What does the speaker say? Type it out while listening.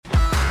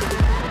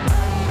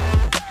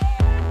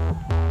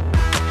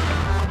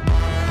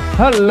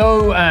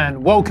Hello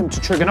and welcome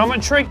to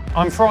Trigonometry.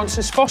 I'm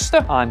Francis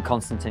Foster. I'm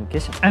Konstantin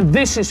Kissin. And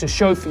this is a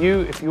show for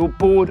you if you're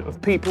bored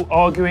of people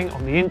arguing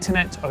on the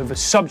internet over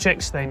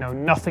subjects they know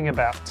nothing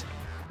about.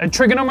 At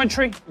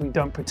Trigonometry, we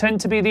don't pretend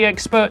to be the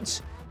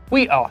experts,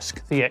 we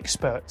ask the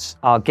experts.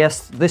 Our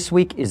guest this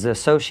week is the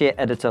Associate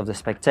Editor of The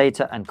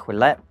Spectator and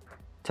Quillette,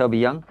 Toby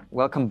Young.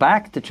 Welcome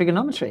back to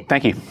Trigonometry.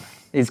 Thank you.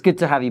 It's good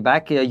to have you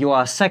back. You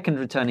are our second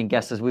returning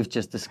guest, as we've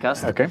just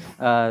discussed. Okay.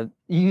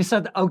 You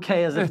said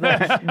okay as if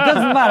that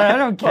doesn't matter. I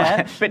don't care. Well,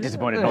 a bit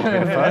disappointed not to be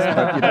the first,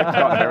 but you know, can't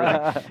have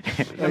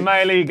everything. The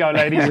male ego,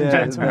 ladies and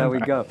gentlemen. There we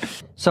go.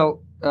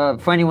 So,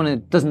 for anyone who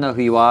doesn't know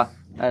who you are,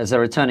 as a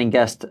returning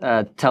guest,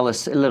 tell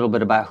us a little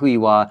bit about who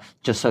you are,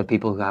 just so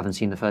people who haven't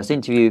seen the first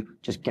interview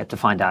just get to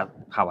find out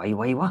how are you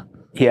where you are.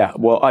 Yeah,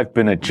 well, I've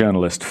been a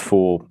journalist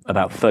for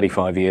about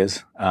 35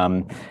 years.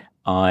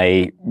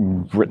 I've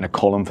written a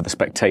column for The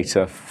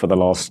Spectator for the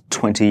last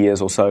 20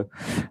 years or so,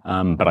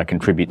 but I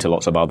contribute to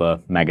lots of other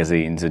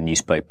magazines and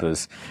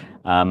newspapers.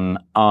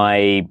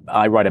 I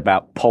write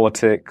about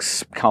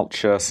politics,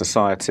 culture,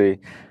 society.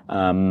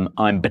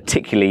 I'm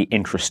particularly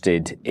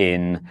interested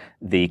in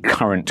the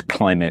current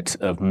climate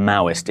of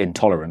Maoist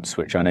intolerance,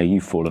 which I know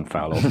you've fallen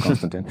foul of,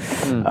 Konstantin.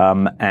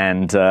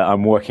 And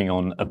I'm working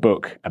on a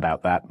book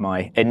about that.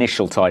 My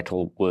initial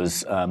title was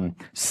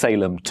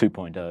Salem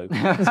 2.0,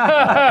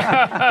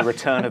 The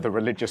Return of the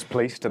Religious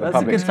Police to the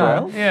Public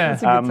Square. Yeah,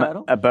 that's a good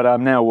title. But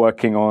I'm now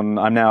working on.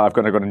 I've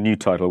got a new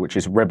title, which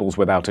is Rebels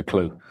Without a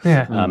Clue.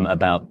 Yeah.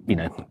 About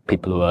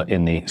people who are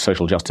in the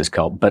social justice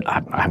cult, but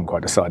I haven't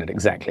quite decided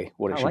exactly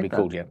what it should be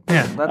called yet.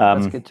 Yeah.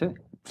 That's good too.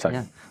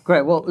 Yeah.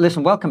 Great. Well,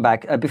 listen, welcome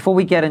back. Before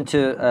we get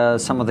into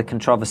some of the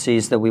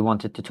controversies that we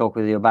wanted to talk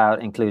with you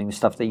about, including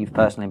stuff that you've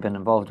personally been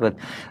involved with,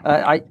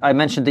 I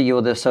mentioned that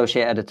you're the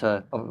Associate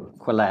Editor of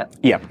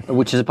Quillette,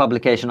 which is a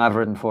publication I've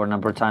written for a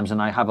number of times and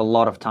I have a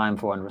lot of time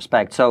for and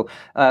respect. So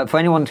for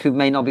anyone who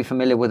may not be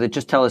familiar with it,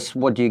 just tell us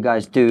what do you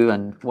guys do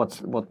and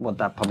what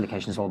that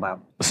publication is all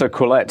about. So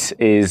Quillette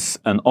is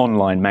an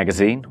online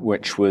magazine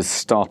which was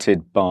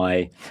started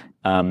by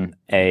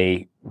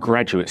a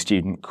graduate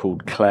student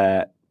called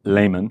Claire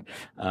Lehman,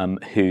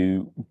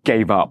 who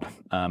gave up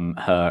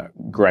her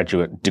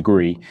graduate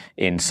degree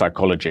in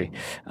psychology,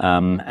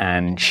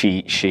 and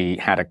she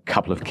had a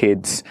couple of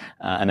kids,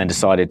 and then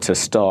decided to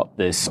start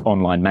this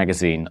online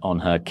magazine on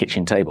her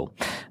kitchen table,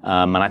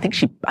 and I think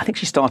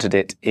she started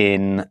it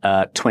in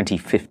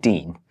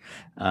 2015.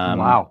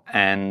 Wow!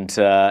 And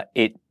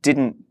it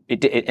didn't.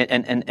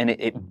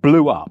 It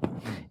blew up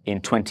in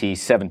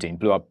 2017.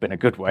 Blew up in a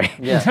good way.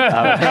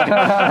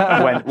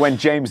 Yeah. When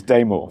James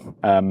Damore,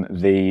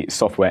 the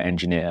software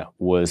engineer,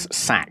 was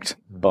sacked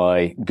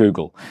by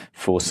Google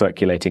for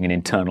circulating an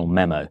internal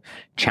memo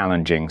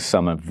challenging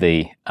some of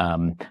the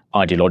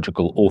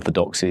ideological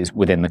orthodoxies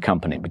within the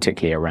company,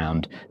 particularly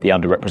around the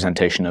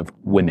underrepresentation of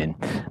women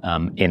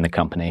in the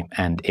company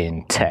and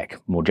in tech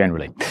more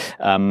generally.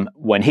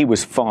 When he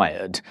was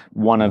fired,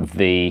 one of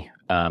the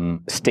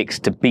sticks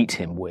to beat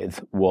him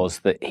with was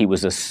that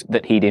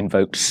he'd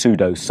invoked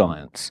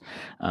pseudoscience,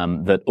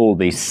 that all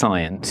the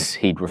science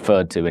he'd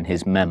referred to in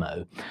his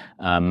memo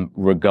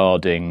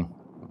regarding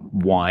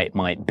why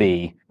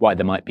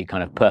there might be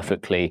kind of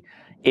perfectly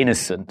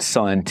innocent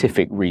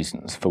scientific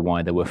reasons for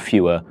why there were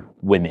fewer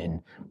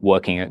women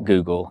working at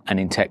Google and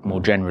in tech more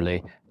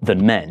generally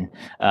than men.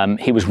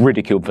 He was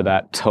ridiculed for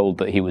that, told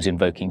that he was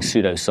invoking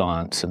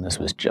pseudoscience, and this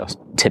was just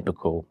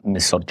typical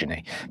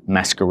misogyny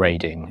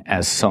masquerading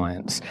as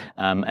science.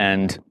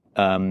 And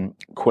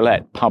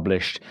Quillette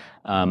published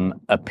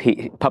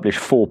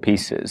 4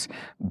 pieces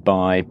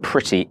by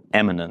pretty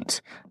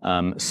eminent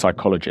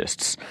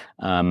psychologists,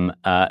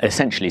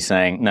 essentially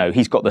saying, no,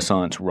 he's got the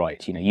science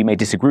right. You may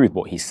disagree with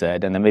what he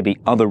said, and there may be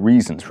other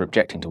reasons for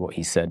objecting to what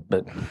he said,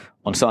 but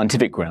on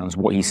scientific grounds,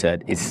 what he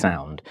said is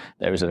sound.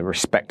 There is a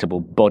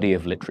respectable body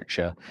of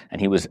literature, and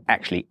he was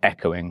actually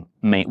echoing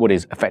what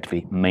is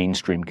effectively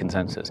mainstream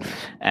consensus.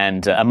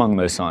 And among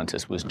those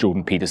scientists was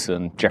Jordan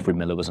Peterson. Jeffrey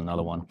Miller was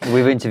another one.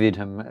 We've interviewed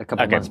him a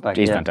couple of months back.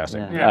 He's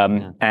fantastic.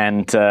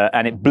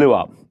 And it blew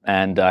up.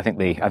 And I think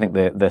the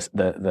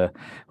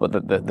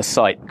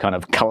site kind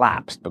of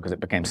collapsed because it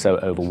became so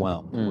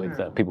overwhelmed with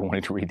people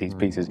wanting to read these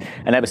pieces.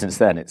 And ever since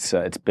then,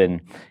 it's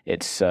been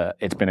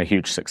a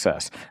huge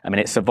success. I mean,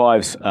 it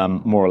survives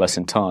more or less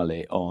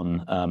entirely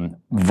on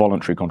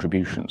voluntary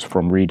contributions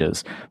from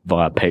readers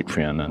via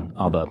Patreon and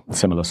other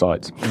similar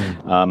sites.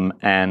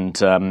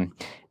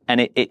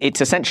 And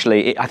it's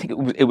essentially, I think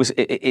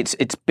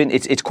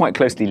it's quite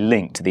closely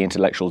linked to the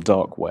intellectual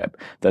dark web,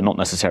 though not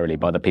necessarily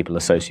by the people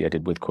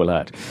associated with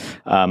Quillette.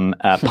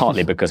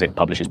 Partly because it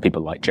publishes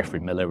people like Jeffrey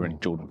Miller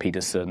and Jordan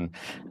Peterson.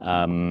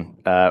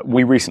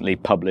 We recently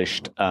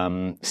published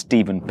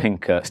Steven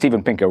Pinker.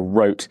 Steven Pinker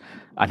wrote,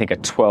 I think, a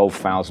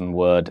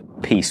 12,000-word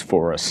piece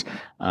for us,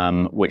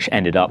 which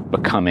ended up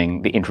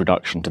becoming the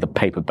introduction to the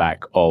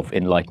paperback of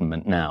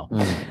Enlightenment Now.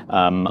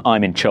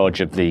 I'm in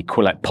charge of the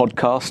Quillette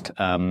podcast.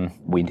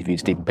 We interviewed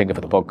Steven Pinker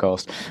for the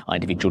podcast. I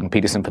interviewed Jordan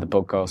Peterson for the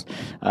podcast,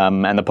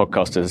 and the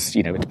podcast has,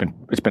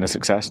 it's been a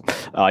success.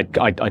 I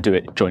do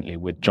it jointly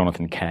with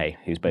Jonathan Kay,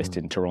 who's based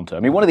in Toronto. I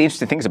mean, one of the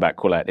interesting things about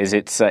Quillette is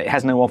it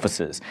has no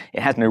offices.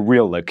 It has no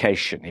real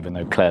location, even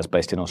though Claire's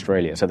based in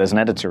Australia. So there's an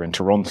editor in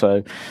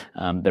Toronto.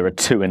 There are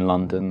 2 in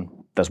London.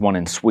 There's 1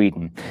 in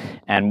Sweden.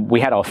 And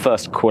we had our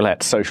first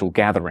Quillette social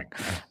gathering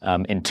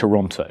in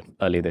Toronto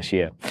earlier this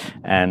year.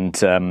 And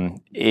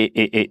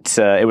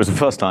it was the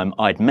first time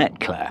I'd met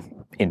Claire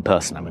in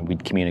person. I mean,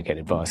 we'd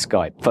communicated via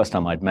Skype. First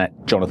time I'd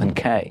met Jonathan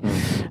Kay.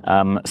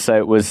 So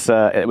it was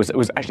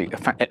actually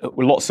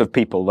lots of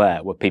people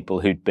there were people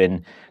who'd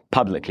been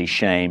publicly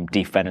shamed,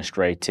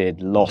 defenestrated,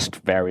 lost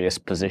various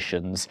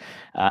positions,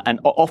 and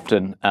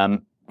often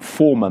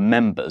former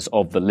members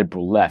of the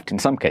liberal left, in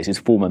some cases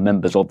former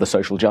members of the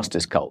social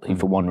justice cult, who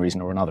for one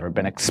reason or another have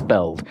been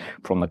expelled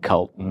from the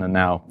cult and are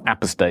now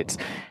apostates.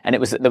 And it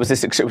was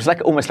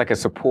like almost like a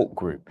support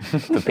group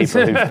for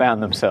people who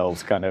found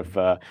themselves kind of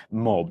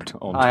mobbed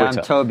on Twitter.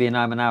 I'm Toby and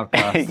I'm an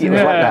outcast. It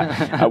was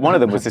like that. One of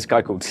them was this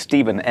guy called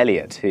Stephen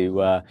Elliott,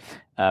 who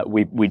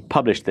we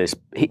published this.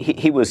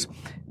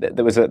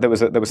 There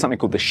was something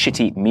called the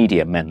Shitty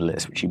Media Men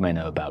list, which you may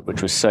know about,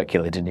 which was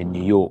circulated in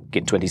New York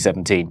in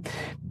 2017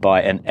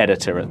 by an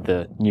editor at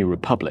the New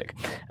Republic.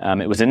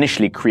 It was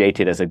initially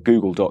created as a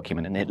Google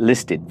document, and it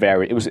listed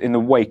it was in the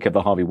wake of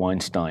the Harvey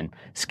Weinstein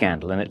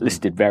scandal, and it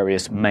listed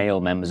various male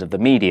members of the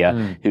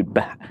media who'd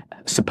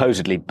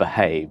supposedly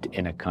behaved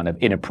in a kind of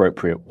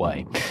inappropriate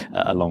way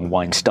along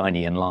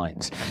Weinsteinian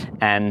lines.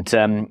 And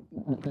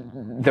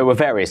there were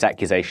various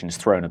accusations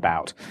thrown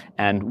about,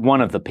 and one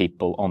of the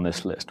people on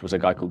this list was a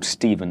guy called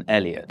Stephen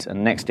Elliott,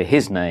 and next to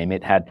his name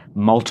it had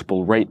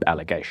multiple rape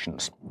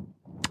allegations.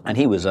 And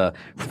he was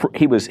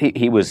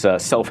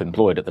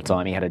self-employed at the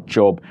time. He had a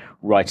job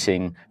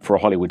writing for a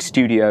Hollywood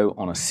studio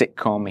on a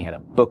sitcom. He had a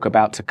book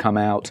about to come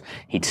out.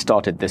 He'd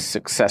started this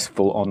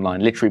successful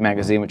online literary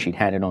magazine, which he'd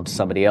handed on to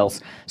somebody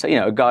else. So,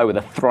 a guy with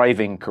a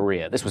thriving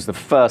career. This was the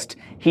first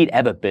he'd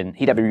ever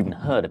even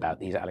heard about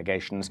these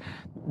allegations.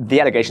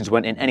 The allegations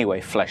weren't in any way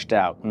fleshed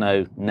out.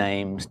 No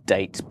names,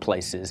 dates,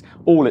 places.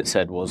 All it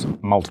said was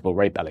multiple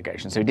rape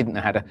allegations. So he didn't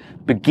know how to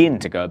begin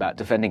to go about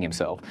defending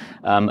himself.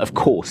 Of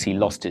course, he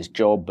lost his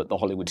job at the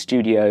Hollywood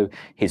studio.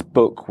 His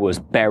book was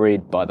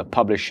buried by the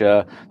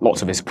publisher.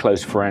 Lots of his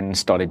close friends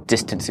started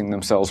distancing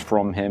themselves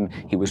from him.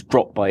 He was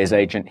dropped by his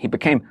agent. He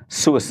became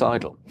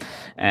suicidal.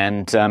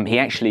 And he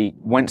actually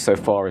went so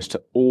far as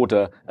to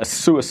order a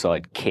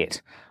suicide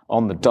kit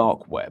on the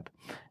dark web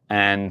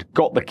and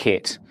got the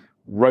kit,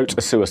 wrote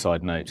a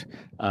suicide note,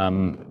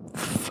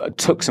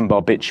 took some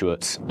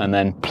barbiturates, and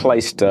then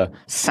placed a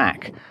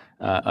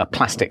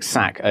plastic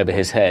sack over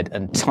his head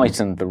and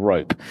tightened the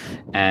rope,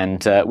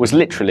 and was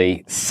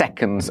literally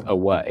seconds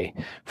away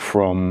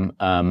from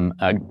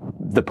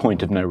the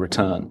point of no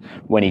return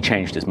when he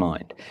changed his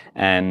mind.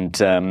 And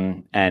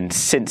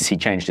since he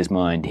changed his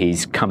mind,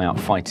 he's come out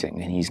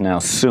fighting, and he's now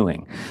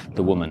suing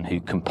the woman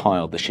who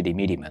compiled the Shitty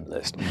Media Men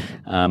list.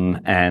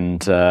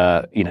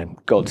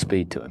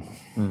 Godspeed to him.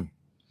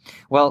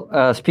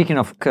 Well, speaking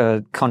of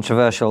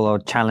controversial or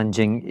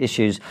challenging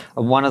issues,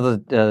 one of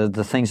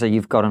the things that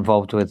you've got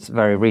involved with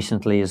very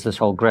recently is this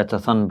whole Greta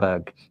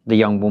Thunberg, the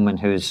young woman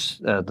who's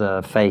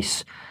the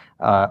face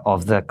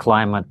of the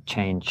climate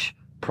change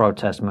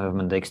protest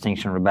movement, the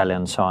Extinction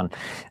Rebellion, and so on.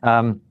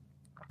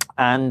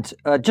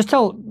 Just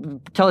tell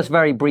us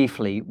very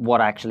briefly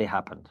what actually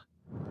happened.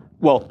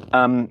 Well,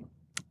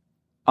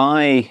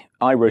 I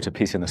wrote a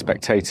piece in The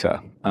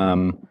Spectator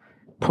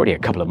probably a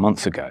couple of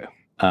months ago.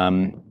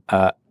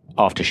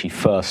 After she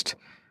first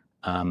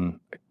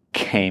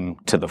came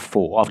to the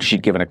fore, after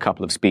she'd given a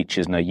couple of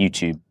speeches, and her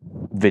YouTube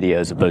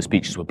videos of those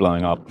speeches were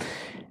blowing up,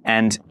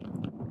 and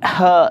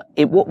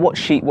what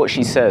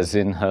she says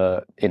in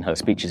her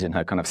speeches, in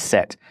her kind of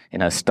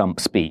stump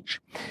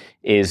speech,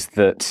 is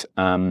that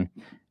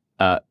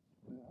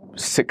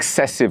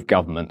successive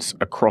governments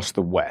across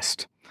the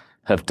West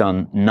have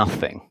done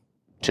nothing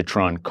to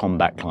try and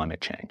combat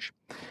climate change,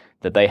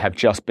 that they have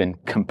just been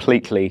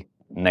completely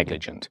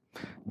negligent.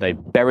 They've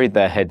buried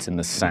their heads in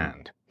the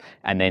sand,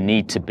 and they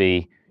need to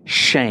be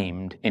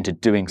shamed into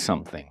doing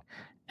something.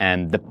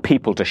 And the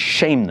people to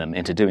shame them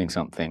into doing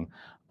something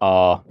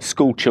are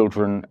school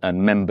children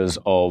and members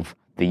of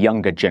the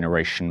younger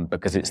generation,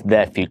 because it's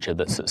their future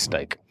that's at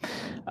stake.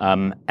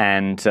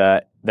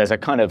 There's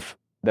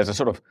a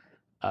sort of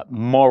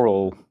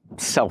moral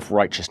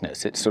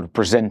self-righteousness. It's sort of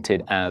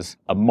presented as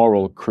a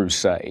moral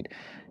crusade.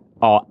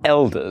 Our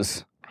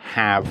elders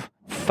have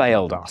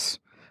failed us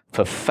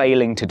for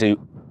failing to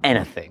do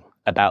anything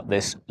about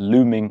this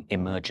looming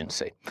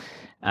emergency.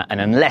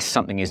 And unless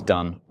something is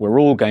done, we're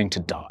all going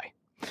to die.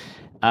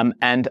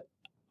 And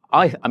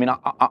I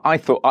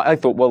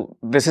thought, well,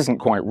 this isn't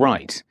quite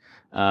right.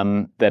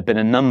 There have been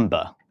a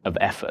number of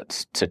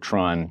efforts to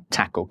try and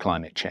tackle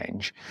climate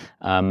change,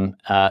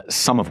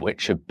 some of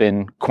which have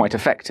been quite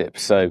effective.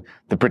 So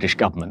the British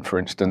government, for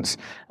instance,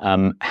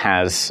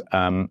 has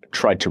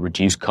tried to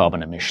reduce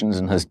carbon emissions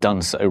and has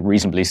done so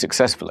reasonably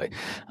successfully.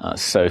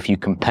 So if you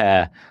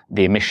compare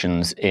the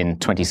emissions in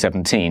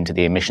 2017 to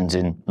the emissions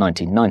in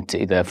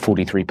 1990, they're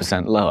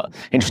 43% lower.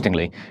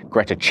 Interestingly,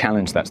 Greta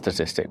challenged that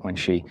statistic when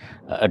she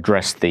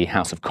addressed the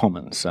House of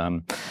Commons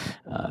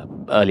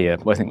earlier,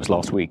 well, I think it was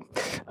last week.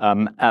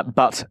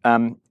 But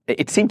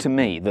it seemed to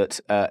me that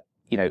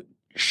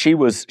she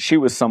was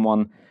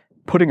someone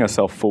putting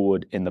herself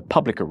forward in the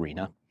public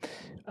arena.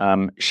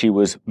 She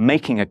was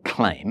making a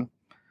claim,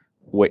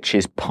 which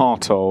is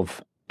part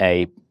of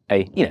a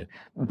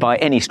by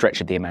any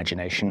stretch of the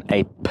imagination,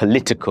 a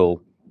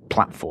political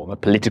platform, a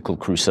political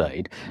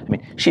crusade. I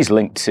mean, she's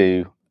linked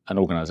to an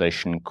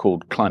organization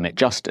called Climate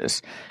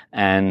Justice,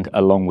 and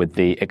along with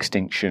the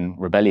Extinction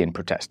Rebellion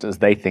protesters,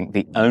 they think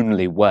the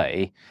only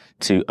way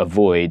to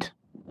avoid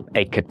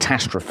a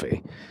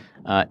catastrophe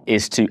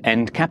is to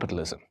end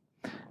capitalism.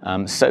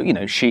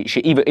 So she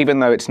even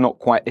though it's not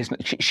quite,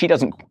 she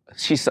doesn't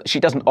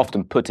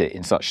often put it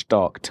in such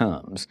stark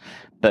terms,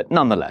 but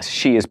nonetheless,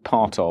 she is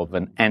part of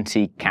an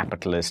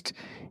anti-capitalist,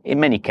 in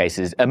many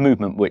cases, a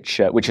movement which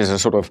is a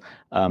sort of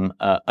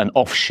an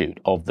offshoot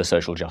of the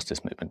social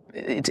justice movement.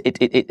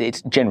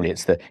 It's generally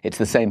it's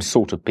the same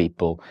sort of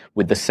people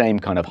with the same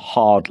kind of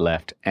hard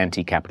left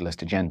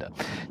anti-capitalist agenda.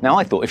 Now,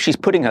 I thought if she's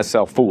putting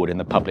herself forward in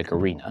the public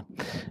arena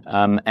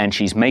and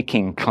she's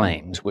making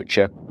claims which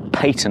are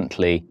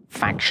patently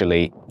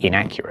factually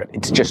inaccurate,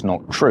 it's just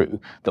not true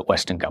that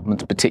Western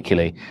governments,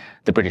 particularly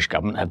the British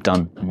government, have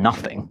done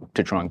nothing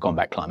to try and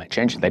combat climate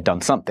change. They've done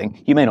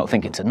something. You may not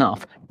think it's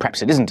enough.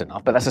 Perhaps it isn't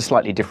enough, but that's a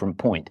slightly different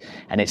point,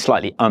 and it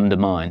slightly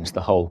undermines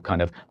the whole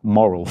kind of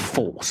moral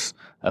force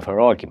of her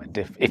argument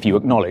if you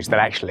acknowledge that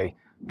actually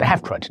they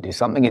have tried to do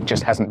something, it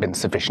just hasn't been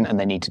sufficient and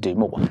they need to do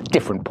more.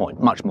 Different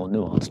point, much more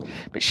nuanced.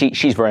 But she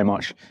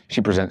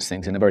presents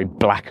things in a very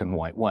black and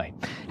white way.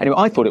 Anyway,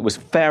 I thought it was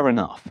fair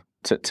enough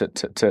to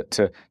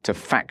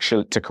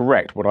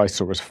correct what I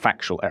saw as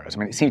factual errors. I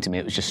mean, it seemed to me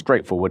it was just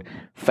straightforward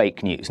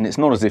fake news. And it's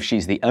not as if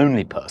she's the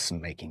only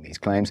person making these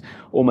claims.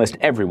 Almost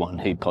everyone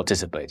who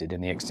participated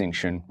in the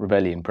Extinction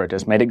Rebellion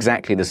protest made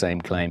exactly the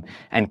same claim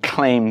and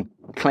claimed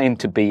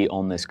to be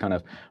on this kind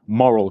of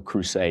moral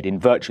crusade in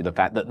virtue of the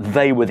fact that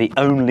they were the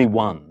only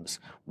ones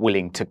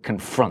willing to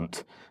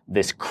confront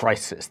this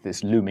crisis,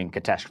 this looming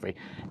catastrophe.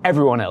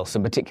 Everyone else,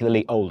 and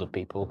particularly older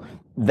people,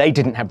 they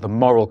didn't have the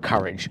moral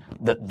courage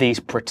that these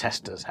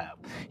protesters have.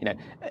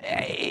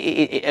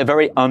 A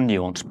very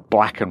unnuanced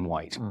black and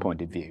white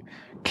point of view.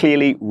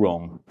 Clearly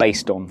wrong,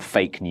 based on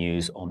fake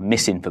news, on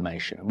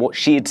misinformation. And what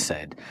she had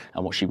said,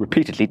 and what she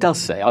repeatedly does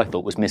say, I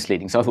thought was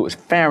misleading. So I thought it was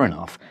fair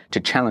enough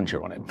to challenge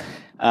her on it.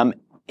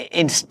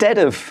 Instead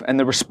of, and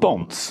the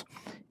response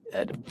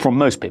from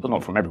most people,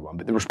 not from everyone,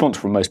 but the response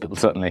from most people,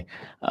 certainly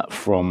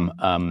from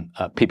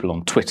people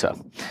on Twitter,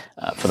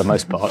 for the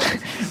most part,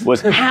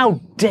 was, how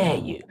dare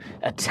you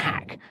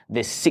attack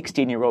this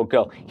 16-year-old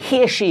girl?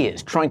 Here she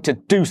is trying to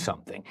do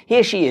something.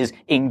 Here she is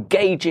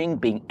engaging,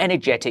 being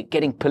energetic,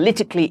 getting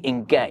politically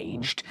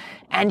engaged,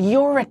 and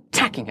you're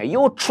attacking her.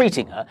 You're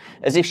treating her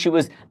as if she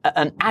was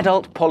an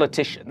adult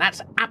politician.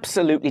 That's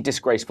absolutely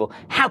disgraceful.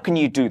 How can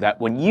you do that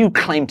when you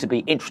claim to be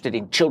interested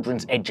in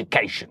children's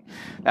education?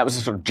 That was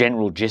the sort of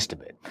general gist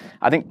of it.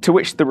 I think to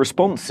which the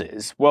response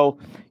is, well,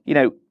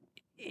 you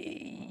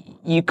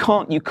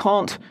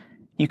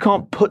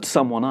can't put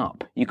someone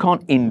up. You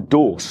can't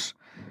endorse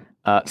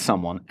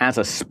someone as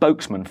a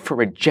spokesman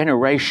for a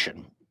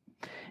generation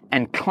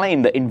and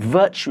claim that in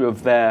virtue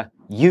of their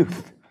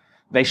youth,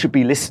 they should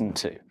be listened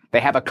to. They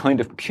have a kind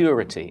of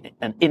purity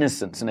and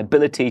innocence and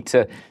ability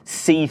to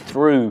see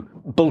through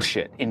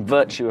bullshit in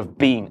virtue of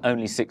being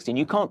only 16.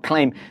 You can't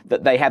claim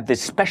that they have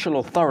this special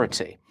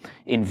authority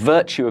in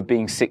virtue of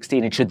being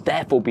 16 and should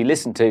therefore be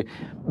listened to,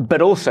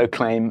 but also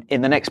claim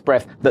in the next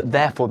breath that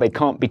therefore they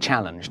can't be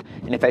challenged.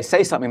 And if they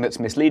say something that's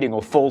misleading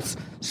or false,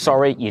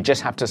 sorry, you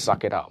just have to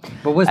suck it up.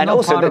 But was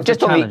not part of the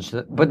challenge,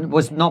 but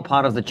was not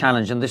part of the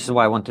challenge, and this is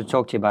why I want to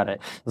talk to you about it,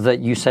 that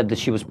you said that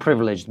she was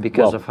privileged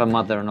because of her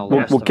mother and all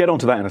that. We'll get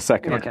onto that in a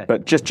second. Okay.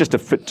 But just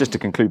to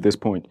conclude this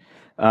point,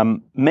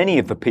 many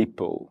of the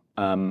people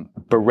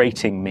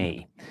berating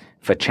me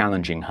for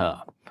challenging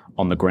her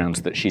on the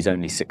grounds that she's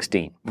only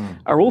 16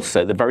 are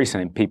also the very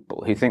same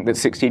people who think that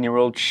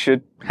 16-year-olds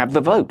should have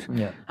the vote.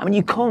 Yeah. I mean,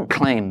 you can't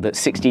claim that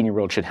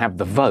 16-year-olds should have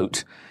the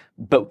vote,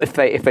 but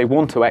if they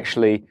want to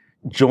actually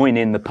join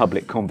in the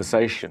public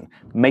conversation,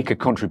 make a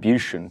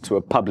contribution to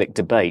a public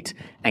debate,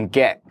 and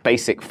get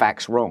basic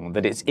facts wrong,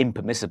 that it's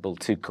impermissible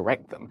to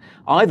correct them,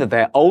 either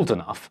they're old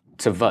enough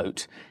to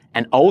vote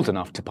and old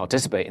enough to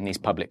participate in these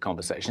public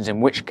conversations, in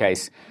which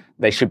case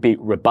they should be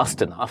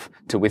robust enough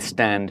to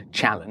withstand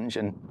challenge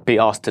and be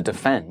asked to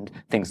defend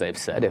things they've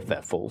said if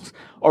they're false,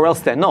 or else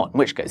they're not, in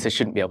which case they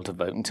shouldn't be able to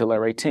vote until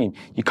they're 18.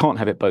 You can't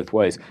have it both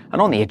ways.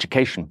 And on the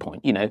education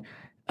point, if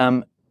a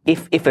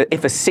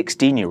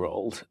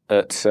 16-year-old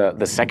at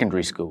the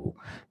secondary school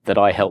that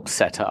I helped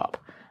set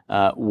up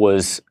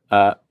was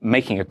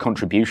making a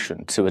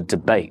contribution to a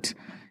debate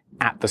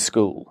at the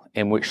school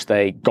in which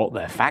they got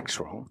their facts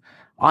wrong,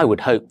 I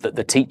would hope that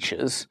the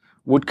teachers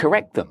would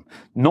correct them,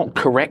 not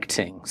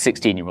correcting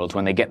 16-year-olds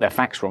when they get their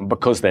facts wrong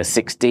because they're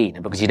 16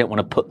 and because you don't want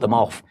to put them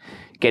off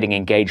getting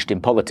engaged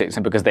in politics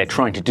and because they're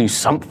trying to do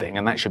something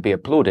and that should be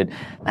applauded.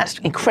 That's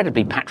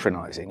incredibly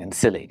patronizing and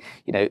silly.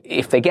 You know,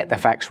 if they get their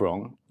facts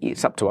wrong,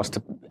 it's up to us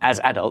to, as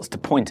adults, to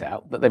point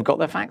out that they've got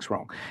their facts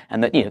wrong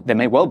and that, you know, there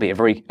may well be a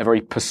very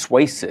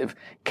persuasive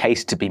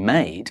case to be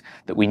made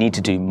that we need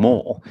to do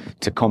more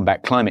to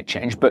combat climate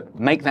change, but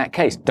make that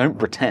case. Don't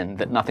pretend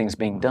that nothing's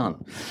being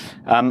done.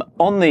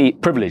 On the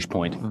privilege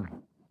point,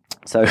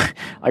 so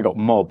I got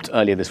mobbed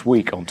earlier this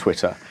week on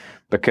Twitter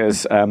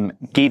because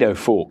Guido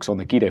Fawkes, on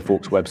the Guido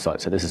Fawkes website,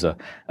 so this is a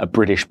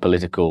British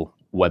political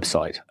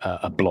website,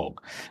 a blog,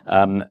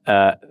 there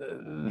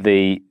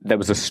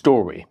was a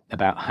story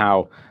about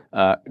how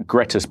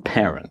Greta's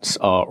parents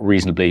are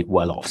reasonably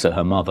well off. So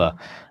her mother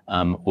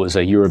was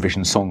a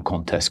Eurovision Song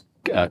Contest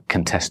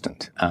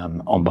contestant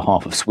on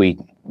behalf of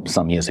Sweden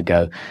some years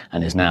ago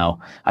and is now,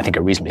 I think,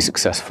 a reasonably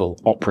successful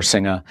opera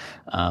singer.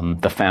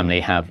 The family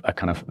have a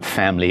kind of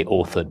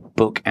family-authored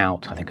book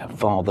out. I think her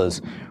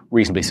father's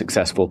reasonably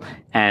successful.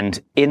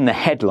 And in the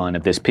headline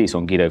of this piece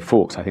on Guido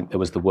Fawkes, I think there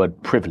was the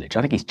word privilege.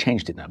 I think he's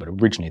changed it now, but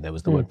originally there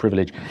was the word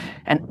privilege.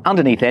 And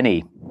underneath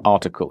any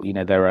article, you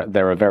know,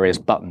 there are various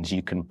buttons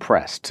you can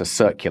press to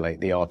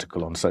circulate the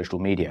article on social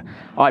media.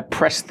 I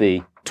pressed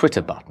the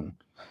Twitter button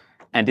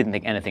and didn't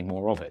think anything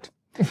more of it.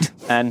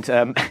 And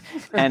then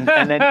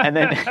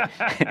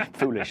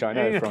foolish, I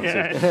know,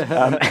 Francis.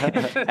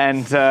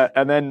 And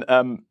then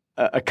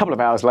a couple of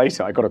hours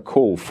later, I got a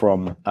call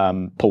from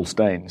Paul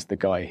Staines, the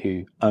guy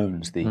who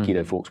owns the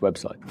Guido Fawkes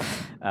website,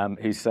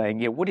 who's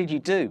saying, "Yeah, what did you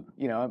do?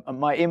 You know,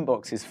 my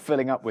inbox is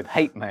filling up with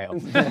hate mail.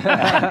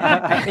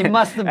 It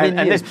must have been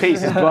and this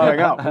piece is blowing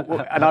up."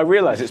 And I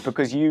realised it's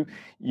because you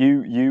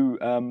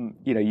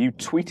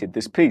tweeted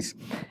this piece,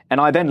 and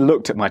I then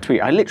looked at my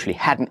tweet. I literally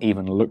hadn't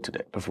even looked at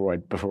it before I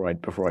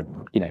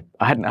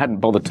I hadn't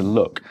bothered to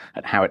look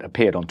at how it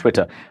appeared on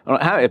Twitter.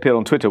 How it appeared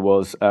on Twitter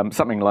was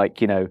something like,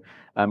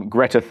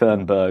 Greta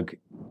Thunberg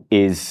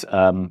is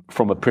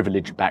from a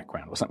privileged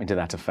background or something to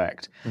that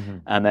effect.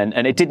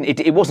 And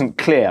it wasn't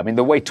clear. I mean,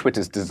 the way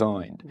Twitter's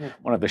designed,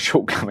 one of the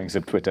shortcomings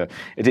of Twitter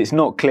is it's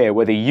not clear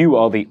whether you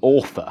are the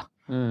author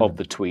of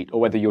the tweet or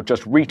whether you're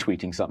just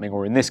retweeting something,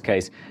 or in this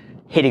case,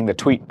 hitting the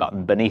tweet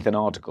button beneath an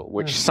article,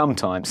 which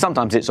sometimes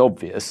it's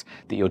obvious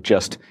that you've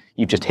just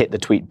hit the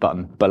tweet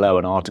button below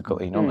an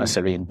article. You're not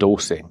necessarily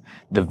endorsing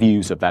the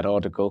views of that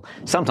article.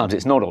 Sometimes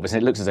it's not obvious,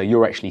 and it looks as though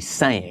you're actually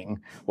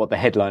saying what the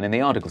headline in the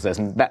article says.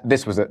 And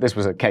this was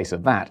a case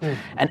of that.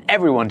 And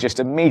everyone just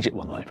immediately,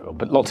 well, not everyone,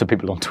 but lots of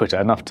people on Twitter,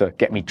 enough to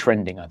get me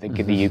trending, I think,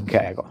 in the UK.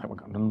 I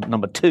got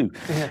number 2,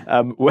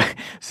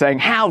 saying,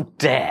 How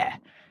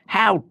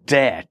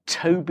dare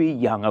Toby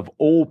Young, of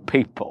all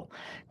people,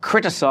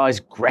 criticise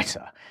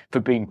Greta for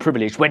being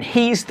privileged when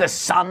he's the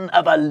son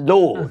of a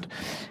lord?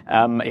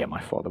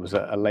 My father was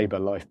a Labour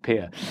life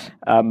peer.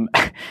 And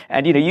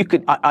you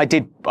could, I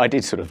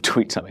did sort of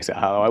tweet something, so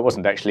how I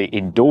wasn't actually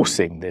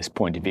endorsing this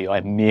point of view.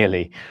 I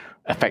merely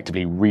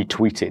effectively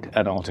retweeted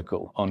an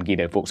article on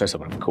Guido Fawkes. So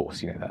someone, of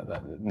course,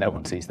 no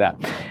one sees that.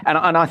 And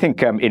I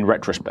think in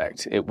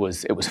retrospect, it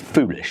was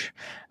foolish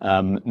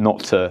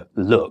not to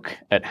look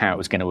at how it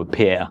was going to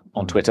appear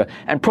on Twitter,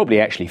 and probably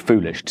actually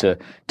foolish to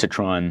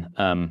try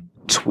and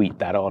tweet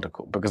that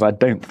article, because I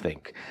don't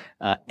think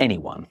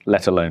anyone,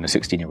 let alone a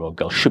 16-year-old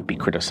girl, should be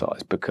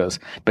criticised because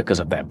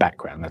of their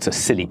background. That's a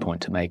silly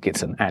point to make.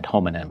 It's an ad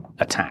hominem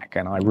attack,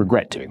 and I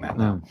regret doing that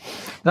now.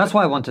 That's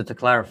why I wanted to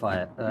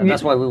clarify it.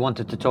 That's why we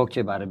wanted to talk to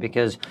you about it,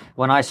 because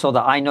when I saw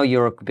that, I know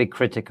you're a big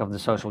critic of the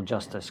social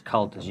justice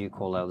cult, as you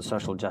call it, the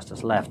social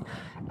justice left,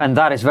 and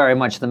that is very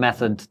much the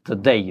method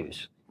that they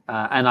use.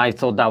 And I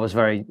thought that was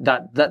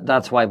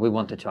that's why we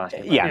wanted to ask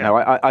you.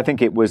 I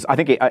think it was. I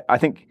think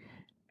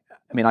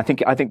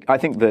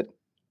that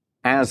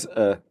as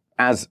a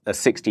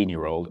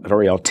 16-year-old, a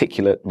very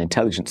articulate and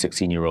intelligent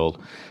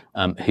 16-year-old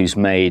who's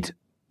made,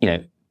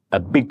 a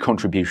big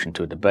contribution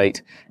to a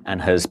debate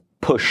and has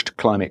pushed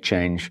climate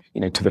change,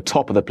 to the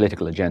top of the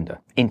political agenda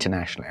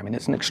internationally. I mean,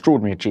 it's an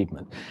extraordinary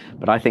achievement.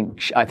 But I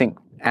think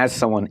as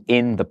someone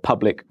in the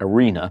public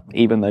arena,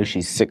 even though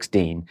she's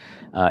 16,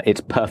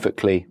 it's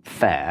perfectly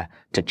fair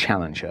to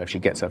challenge her if she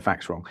gets her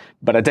facts wrong.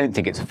 But I don't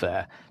think it's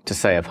fair to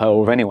say of her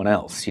or of anyone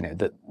else,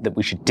 that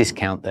we should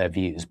discount their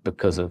views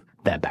because of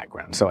their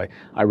background. So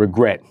I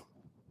regret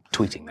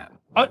tweeting that.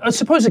 I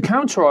suppose a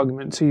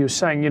counter-argument to you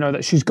saying,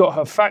 that she's got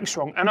her facts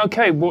wrong. And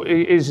okay, what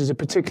it is a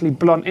particularly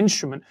blunt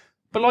instrument.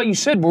 But like you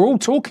said, we're all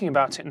talking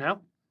about it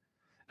now.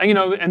 And,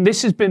 and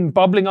this has been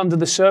bubbling under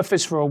the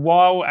surface for a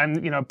while,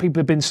 and, people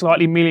have been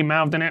slightly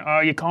mealy-mouthed in it. Oh,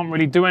 you can't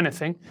really do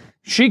anything.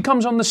 She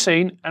comes on the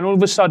scene, and all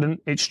of a sudden,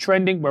 it's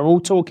trending. We're all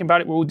talking about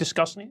it. We're all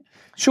discussing it.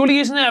 Surely,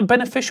 isn't it a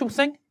beneficial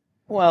thing?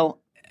 Well,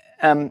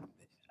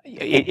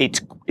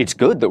 it's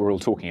good that we're all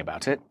talking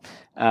about it.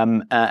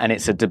 And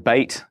it's a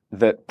debate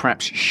that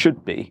perhaps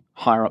should be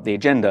higher up the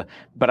agenda.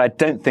 But I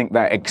don't think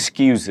that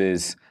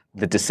excuses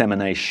the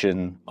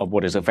dissemination of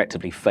what is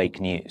effectively fake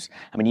news.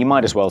 I mean, you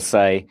might as well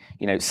say,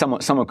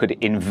 someone could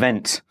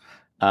invent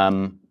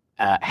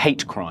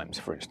hate crimes,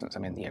 for instance. I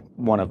mean,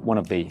 one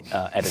of the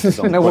editors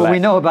on well, we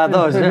know about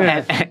those.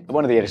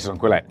 One of the editors on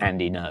Quillette,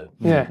 Andy No,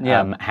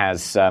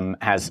 has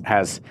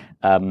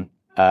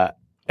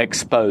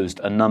exposed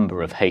a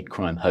number of hate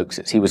crime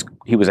hoaxes. He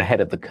was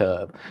ahead of the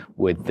curve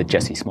with the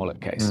Jesse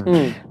Smollett case,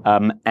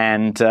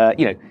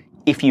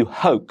 if you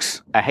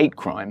hoax a hate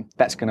crime,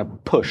 that's going to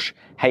push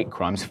hate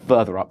crimes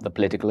further up the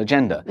political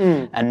agenda.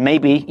 And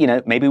maybe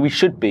we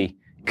should be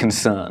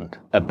concerned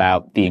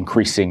about the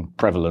increasing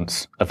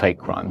prevalence of hate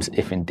crimes,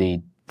 if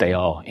indeed they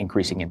are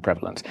increasing in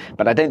prevalence.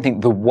 But I don't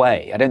think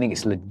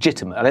it's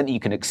legitimate. I don't think you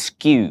can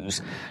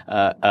excuse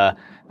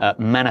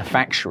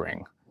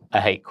manufacturing a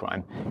hate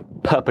crime,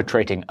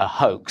 perpetrating a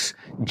hoax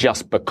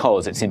just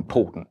because it's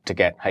important to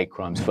get hate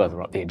crimes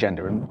further up the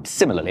agenda. And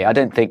similarly, I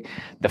don't think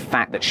the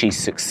fact that she's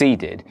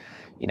succeeded,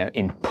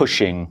 in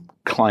pushing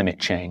climate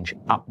change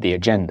up the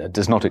agenda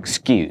does not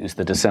excuse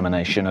the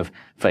dissemination of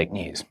fake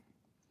news.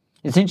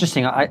 It's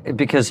interesting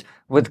because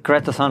with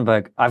Greta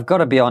Thunberg, I've got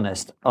to be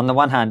honest. On the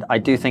one hand, I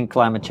do think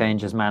climate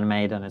change is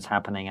man-made and it's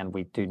happening and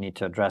we do need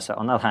to address it.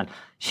 On the other hand,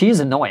 she is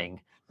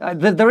annoying.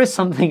 There is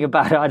something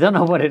about her. I don't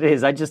know what it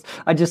is. I just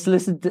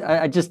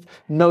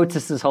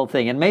noticed this whole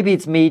thing, and maybe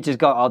it's me just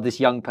go, this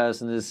young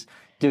person is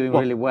doing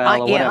really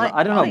well or whatever.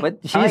 I don't know, but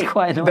she is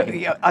quite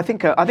annoying. I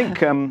think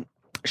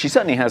she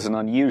certainly has an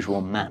unusual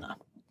manner,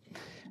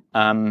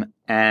 well,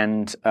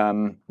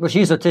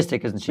 she's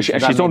autistic, isn't she?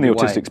 She's on the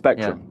autistic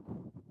spectrum,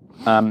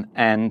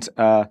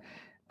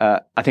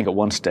 I think at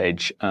one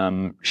stage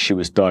she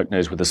was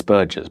diagnosed with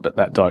Asperger's, but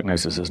that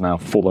diagnosis has now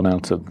fallen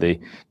out of the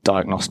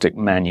diagnostic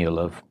manual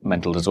of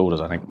mental disorders,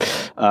 I think.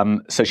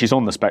 So she's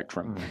on the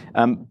spectrum.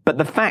 But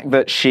the fact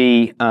that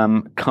she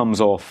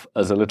comes off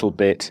as a little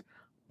bit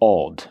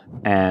odd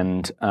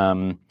and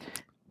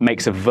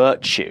makes a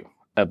virtue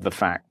of the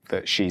fact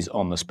that she's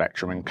on the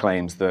spectrum and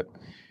claims that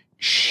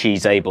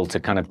she's able to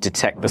kind of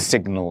detect the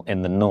signal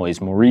in the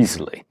noise more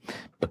easily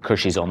because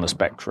she's on the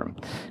spectrum.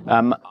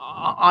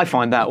 I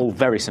find that all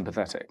very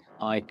sympathetic.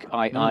 I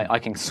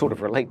can sort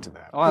of relate to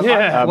that.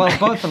 Well,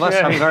 both of us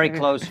have very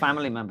close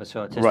family members who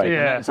are autistic. Right.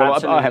 Yeah.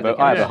 Well, I have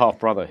a half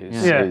brother who's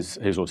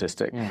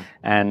autistic,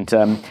 and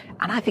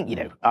I think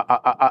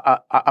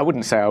I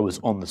wouldn't say I was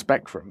on the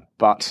spectrum,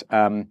 but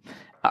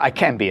I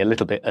can be a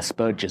little bit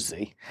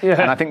Asperger's-y.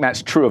 And I think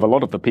that's true of a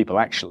lot of the people,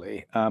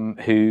 actually,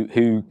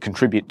 who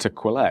contribute to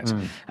Quillette.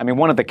 I mean,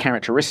 one of the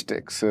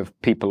characteristics of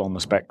people on the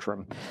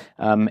spectrum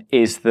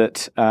is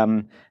that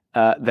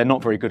they're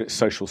not very good at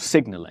social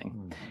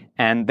signaling.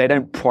 And they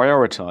don't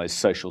prioritize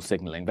social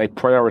signaling. They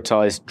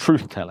prioritize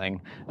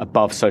truth-telling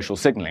above social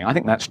signaling. I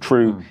think that's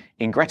true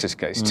in Greta's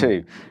case,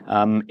 too.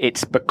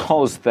 It's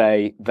because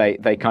they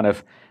kind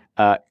of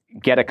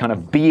get a kind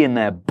of bee in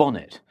their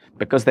bonnet,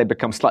 because they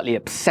become slightly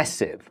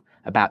obsessive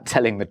about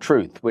telling the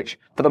truth, which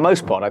for the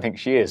most part I think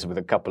she is, with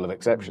a couple of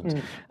exceptions.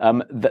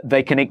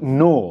 They can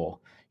ignore,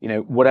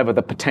 whatever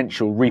the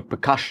potential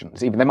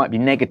repercussions, even they might be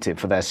negative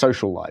for their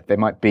social life, they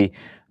might be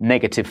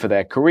negative for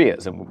their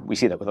careers, and we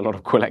see that with a lot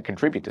of Quillette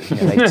contributors.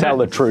 They tell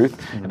the truth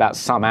about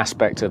some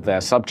aspect of their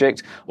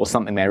subject or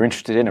something they're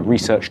interested in, a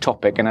research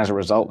topic, and as a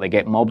result they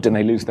get mobbed and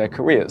they lose their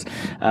careers.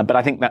 But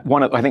I think that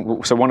one of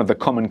the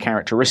common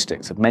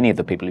characteristics of many of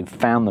the people who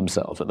found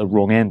themselves at the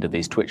wrong end of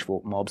these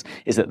Twitchfork mobs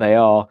is that they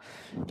are,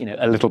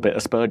 a little bit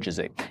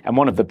Asperger's-y. And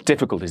one of the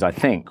difficulties, I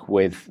think,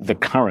 with the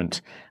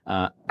current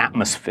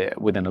atmosphere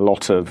within a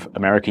lot of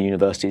American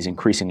universities,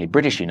 increasingly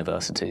British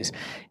universities,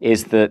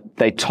 is that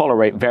they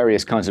tolerate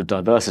various kinds of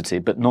diversity,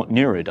 but not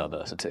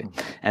neurodiversity.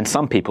 And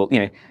some people,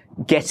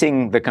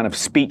 getting the kind of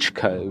speech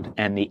code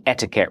and the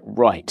etiquette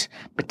right,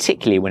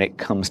 particularly when it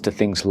comes to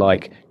things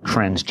like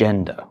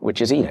transgender,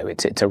 which is,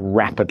 it's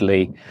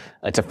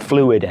a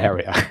fluid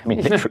area. I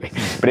mean, literally,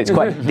 but it's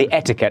quite, the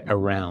etiquette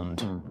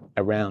around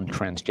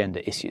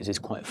transgender issues is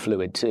quite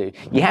fluid too.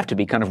 You have to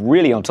be kind of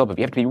really on top of it.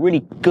 You have to be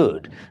really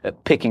good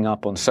at picking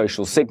up on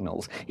social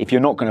signals if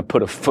you're not going to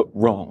put a foot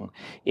wrong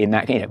in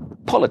that.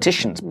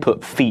 Politicians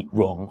put feet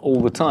wrong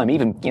all the time.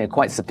 Even,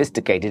 quite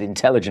sophisticated,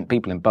 intelligent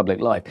people in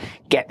public life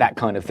get that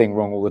kind of thing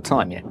wrong all the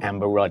time.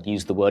 Amber Rudd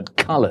used the word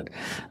coloured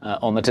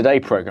on the Today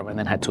programme and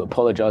then had to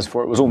apologise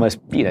for it. Was almost,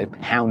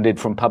 hounded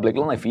from public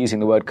life for using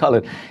the word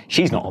coloured.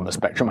 She's not on the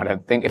spectrum, I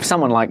don't think. If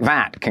someone like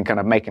that can kind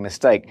of make a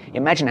mistake,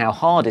 imagine how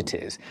hard it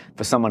is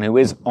for someone who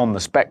is on the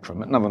spectrum,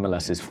 but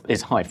nonetheless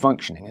is high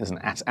functioning, isn't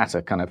it, at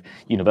a kind of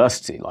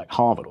university like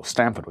Harvard or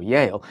Stanford or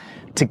Yale,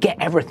 to get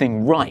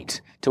everything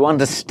right, to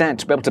understand,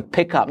 to be able to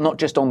pick up not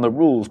just on the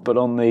rules, but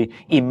on the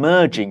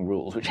emerging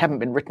rules, which haven't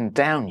been written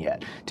down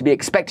yet, to be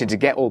expected to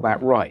get all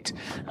that right,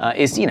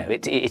 is,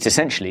 it's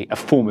essentially a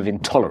form of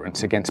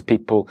intolerance against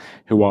people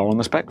who are on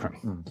the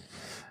spectrum.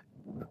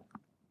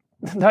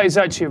 That is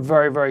actually a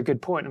very, very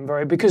good point,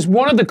 and because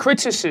one of the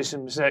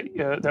criticisms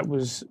that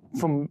was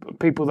from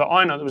people that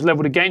I know that was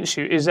levelled against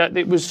you is that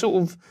it was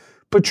sort of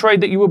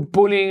portrayed that you were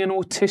bullying an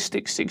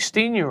autistic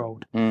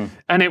 16-year-old,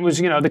 and it was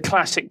the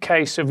classic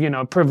case of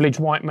a privileged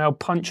white male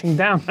punching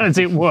down, as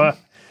it were.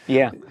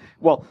 Yeah.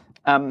 Well,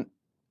 I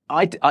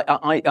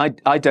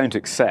don't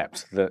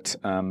accept that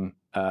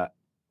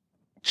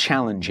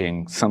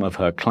challenging some of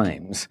her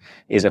claims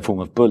is a form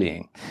of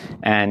bullying,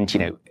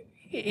 and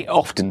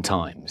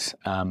oftentimes,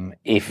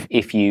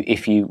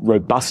 if you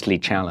robustly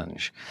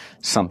challenge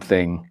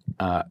something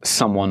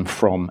someone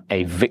from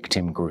a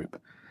victim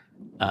group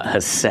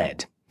has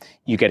said,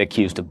 you get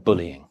accused of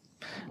bullying.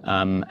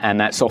 And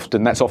that's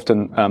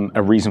often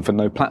a reason for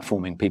no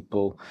platforming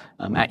people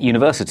at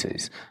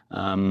universities.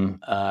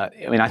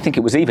 I think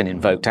it was even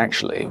invoked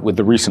actually with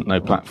the recent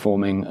no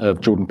platforming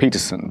of Jordan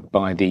Peterson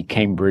by the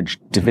Cambridge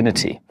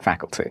Divinity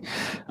faculty,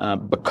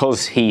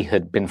 because he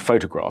had been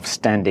photographed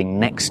standing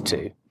next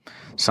to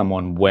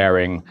someone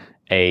wearing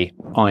a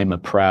 "I'm a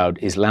proud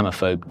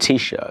Islamophobe"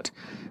 T-shirt.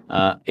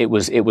 It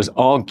was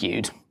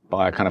argued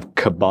by a kind of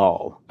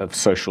cabal of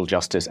social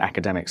justice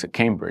academics at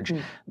Cambridge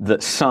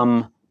that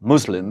some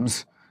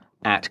Muslims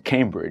at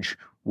Cambridge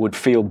would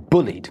feel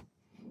bullied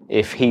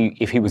if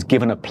he was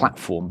given a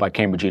platform by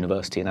Cambridge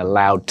University and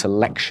allowed to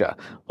lecture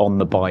on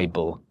the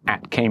Bible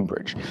at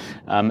Cambridge.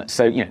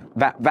 So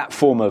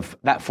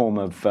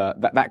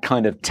that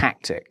kind of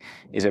tactic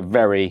is a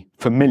very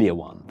familiar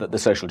one that the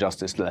social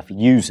justice left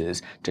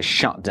uses to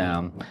shut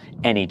down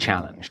any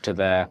challenge to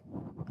their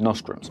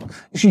nostrums.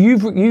 So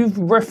you've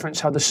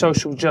referenced how the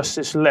social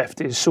justice left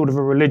is sort of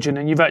a religion,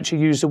 and you've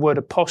actually used the word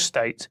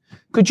apostate.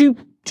 Could you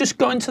just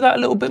go into that a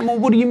little bit more?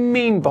 What do you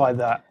mean by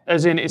that?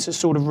 As in, it's a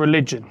sort of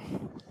religion?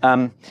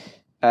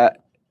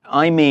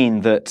 I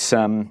mean that,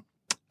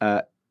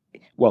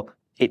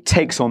 it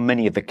takes on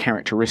many of the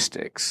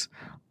characteristics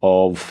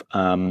of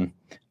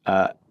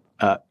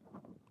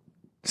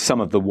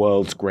some of the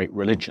world's great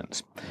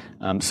religions.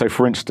 So,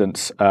 for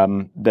instance,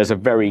 there's a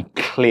very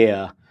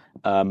clear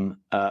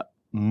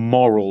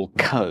moral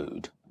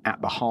code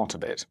at the heart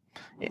of it.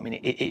 I mean,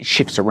 it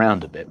shifts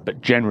around a bit,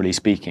 but generally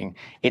speaking,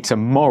 it's a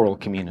moral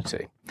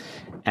community.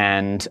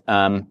 And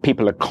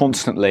people are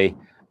constantly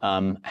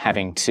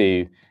having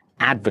to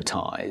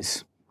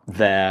advertise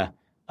their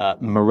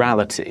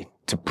morality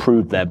to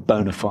prove their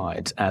bona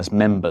fides as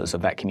members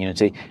of that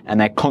community. And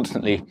they're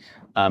constantly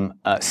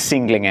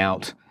singling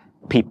out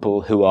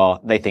people who are,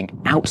 they think,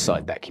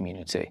 outside that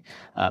community,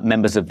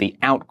 members of the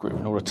out-group,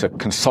 in order to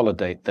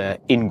consolidate their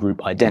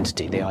in-group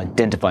identity. They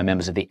identify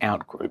members of the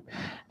out-group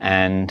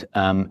and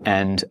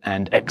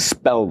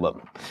expel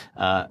them,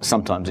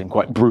 sometimes in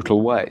quite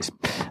brutal ways,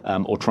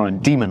 or try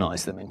and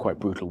demonize them in quite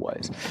brutal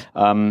ways.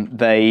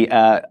 They,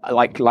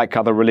 like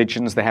other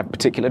religions, they have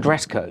particular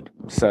dress code.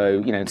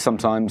 So,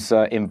 sometimes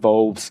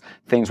involves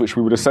things which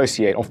we would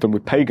associate often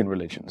with pagan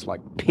religions, like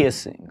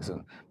piercings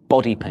and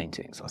body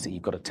paintings. I see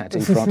you've got a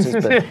tattoo,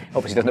 Francis, but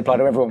obviously doesn't apply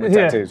to everyone with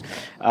tattoos.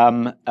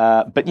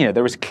 But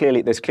there's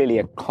clearly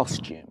a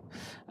costume.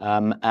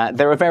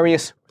 There are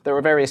various.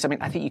 I mean,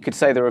 I think you could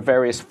say there are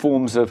various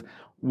forms of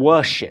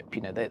worship.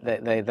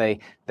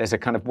 There's a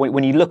kind of,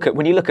 when you look at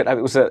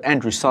it was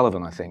Andrew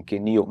Sullivan, I think,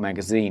 in New York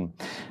Magazine.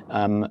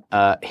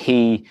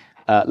 He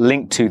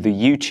linked to the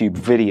YouTube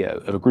video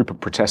of a group of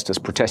protesters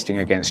protesting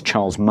against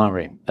Charles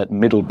Murray at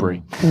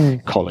Middlebury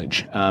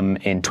College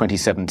in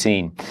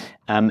 2017.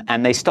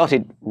 And they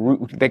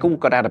all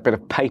got out a bit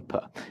of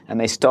paper and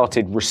they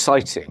started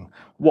reciting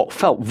what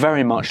felt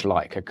very much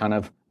like a kind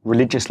of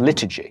religious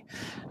liturgy.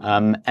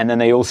 And then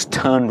they all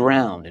turned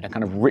round in a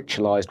kind of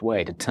ritualized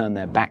way to turn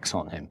their backs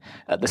on him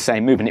at the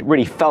same movement. It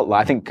really felt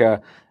like, I think,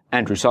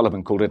 Andrew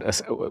Sullivan called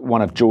it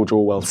one of George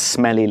Orwell's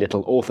smelly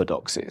little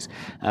orthodoxies.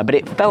 But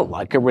it felt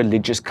like a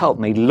religious cult,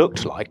 and they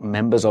looked like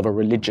members of a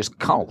religious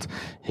cult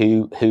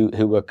who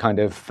were kind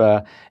of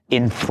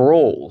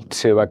enthralled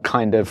to a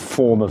kind of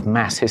form of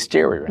mass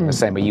hysteria, in the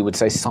same way you would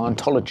say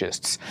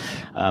Scientologists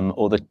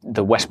or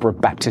the Westboro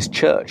Baptist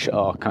Church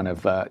are kind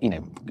of,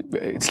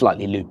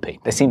 slightly loopy.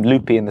 They seem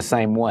loopy in the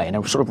same way, in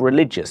a sort of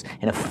religious,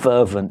 in a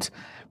fervent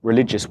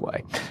religious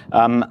way.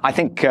 I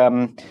think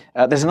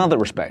there's another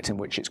respect in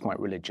which it's quite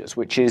religious,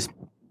 which is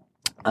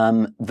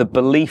the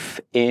belief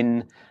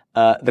in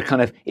the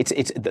kind of it's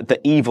the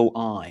evil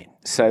eye.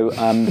 So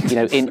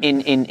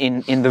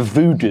in the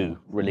voodoo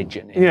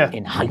religion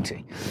in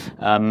Haiti,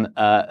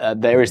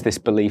 there is this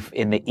belief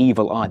in the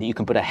evil eye that you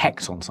can put a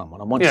hex on someone,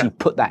 and once you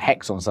put that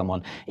hex on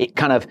someone, it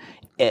kind of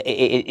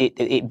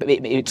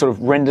it sort of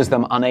renders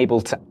them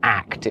unable to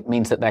act. It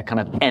means that they're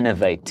kind of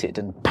enervated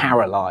and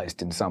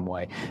paralyzed in some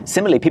way.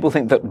 Similarly, people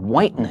think that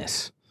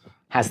whiteness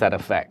has that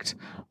effect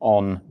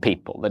on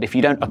people, that if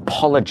you don't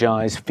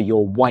apologize for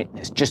your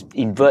whiteness, just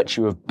in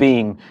virtue of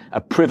being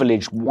a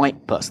privileged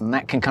white person,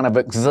 that can kind of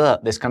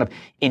exert this kind of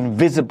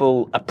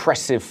invisible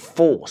oppressive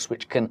force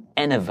which can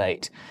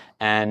enervate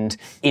and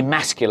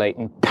emasculate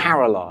and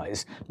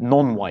paralyze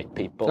non-white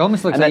people. It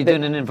almost looks like you're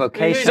doing an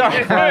invocation.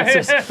 Sorry,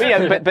 Francis.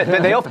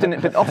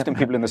 but often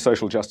people in the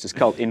social justice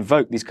cult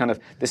invoke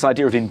this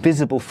idea of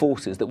invisible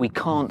forces that we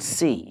can't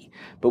see,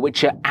 but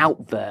which are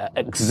out there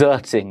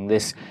exerting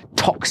this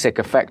toxic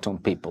effect on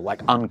people,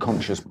 like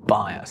unconscious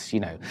bias.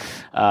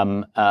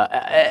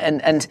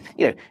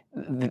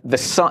 the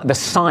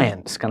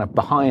science kind of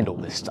behind all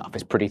this stuff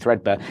is pretty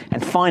threadbare.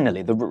 And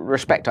finally, the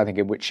respect, I think,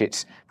 in which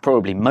it's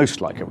probably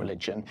most like a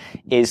religion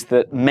is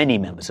that many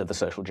members of the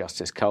social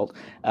justice cult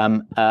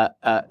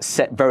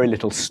set very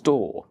little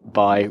store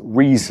by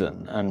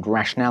reason and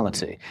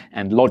rationality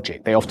and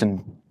logic. They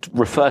often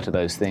refer to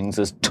those things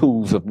as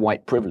tools of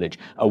white privilege,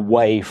 a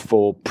way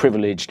for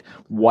privileged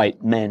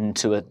white men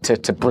to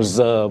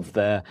preserve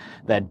their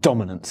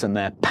dominance and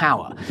their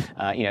power.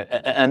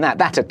 And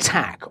that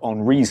attack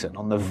on reason,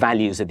 on the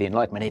values of the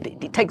Enlightenment,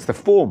 it takes the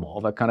form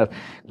of a kind of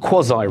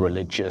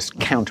quasi-religious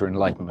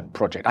counter-Enlightenment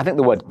project. I think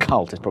the word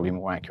cult is probably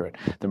more accurate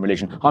than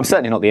religion. I'm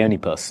certainly not the only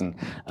person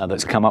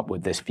that's come up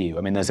with this view.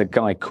 I mean, there's a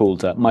guy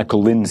called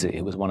Michael Lindsay,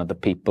 who was one of the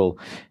people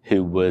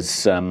who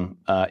was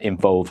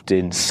involved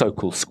in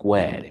Sokal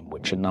Squared, in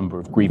which a number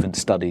of grievance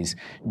studies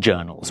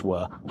journals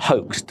were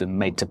hoaxed and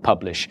made to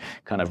publish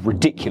kind of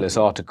ridiculous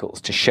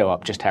articles to show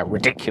up just how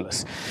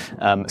ridiculous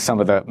some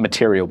of the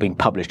material being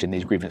published in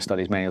these grievance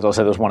studies manuals.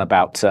 Also, there was one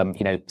about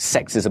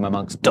sexism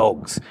amongst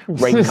dogs,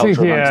 rape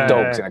culture amongst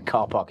dogs in a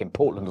car park in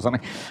Portland or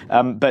something.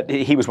 But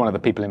he was one of the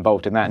people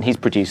involved in that, and he's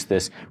produced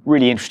this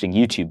really interesting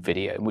YouTube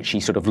video in which he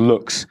sort of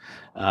looks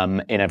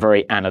in a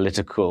very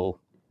analytical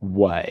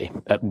way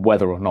at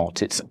whether or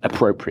not it's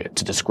appropriate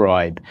to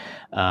describe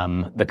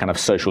the kind of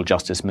social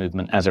justice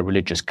movement as a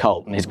religious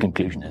cult, and his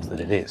conclusion is that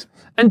it is.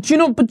 And do you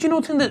not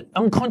think that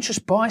unconscious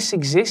bias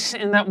exists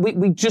in that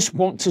we just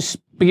want to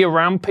be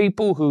around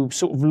people who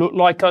sort of look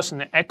like us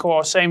and echo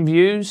our same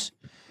views?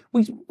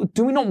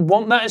 Do we not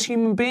want that as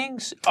human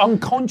beings?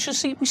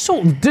 Unconsciously? We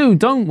sort of do,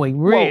 don't we,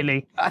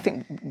 really? Well, I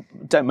think,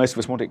 don't most of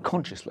us want it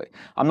consciously?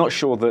 I'm not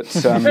sure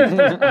that,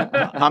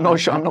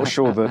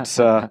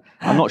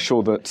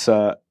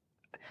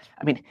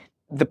 I mean,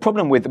 the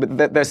problem with,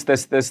 there's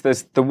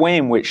the way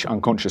in which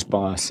unconscious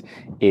bias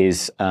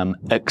is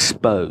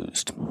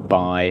exposed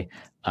by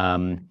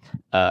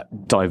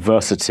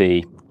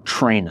diversity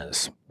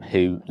trainers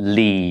who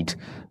lead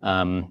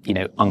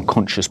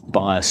unconscious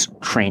bias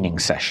training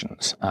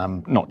sessions,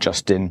 not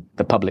just in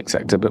the public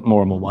sector, but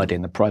more and more widely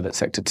in the private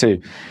sector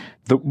too.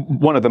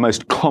 One of the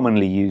most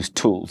commonly used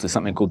tools is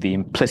something called the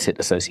implicit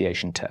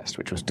association test,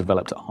 which was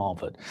developed at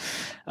Harvard.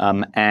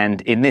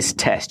 And in this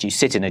test, you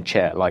sit in a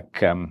chair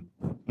like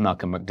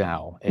Malcolm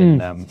McDowell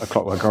in A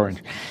Clockwork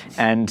Orange,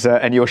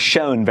 and you're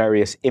shown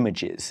various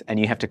images, and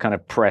you have to kind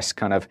of press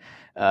kind of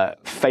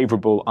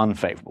favorable,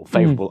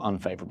 unfavorable,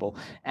 unfavorable.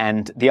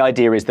 And the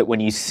idea is that when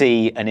you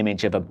see an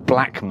image of a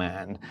black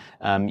man,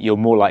 you're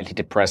more likely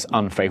to press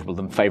unfavorable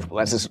than favorable.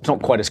 It's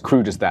not quite as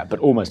crude as that, but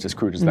almost as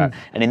crude as that.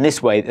 And in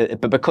this way,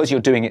 but because you're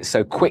doing it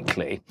so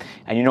quickly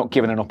and you're not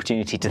given an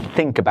opportunity to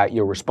think about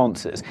your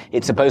responses,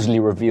 it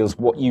supposedly reveals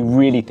what you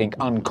really think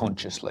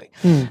unconsciously.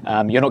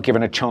 You're not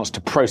given a chance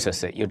to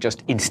process it. You're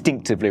just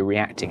instinctively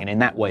reacting, and in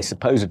that way,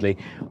 supposedly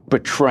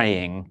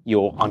betraying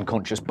your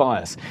unconscious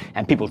bias.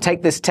 And people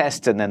take this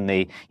test, and then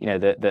the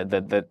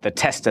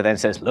tester then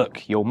says,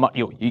 "Look,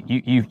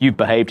 you've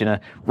behaved in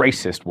a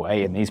racist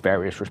way in these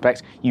various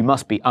respects. You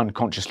must be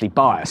unconsciously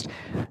biased.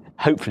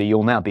 Hopefully,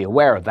 you'll now be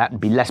aware of that and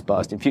be less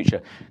biased in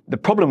future." The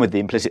problem with the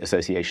implicit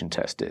association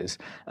test is,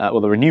 well,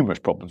 there are numerous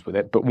problems with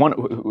it, but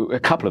a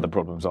couple of the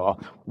problems are: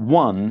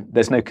 one,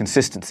 there's no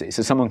consistency.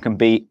 So someone can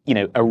be,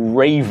 a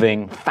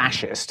raving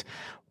fascist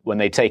when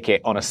they take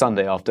it on a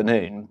Sunday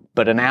afternoon,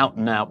 but an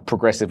out-and-out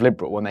progressive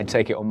liberal when they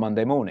take it on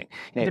Monday morning.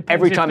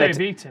 Every time they've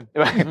eaten.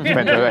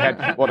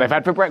 Depends what they've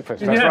had for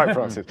breakfast. That's right,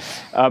 Francis.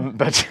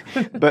 But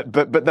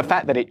the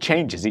fact that it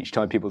changes each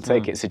time people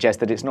take it suggests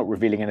that it's not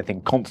revealing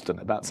anything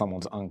constant about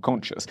someone's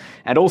unconscious.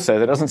 And also,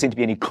 there doesn't seem to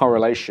be any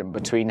correlation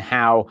between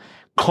how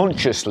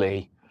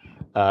consciously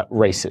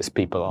racist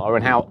people are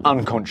and how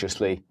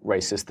unconsciously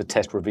racist the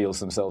test reveals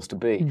themselves to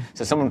be.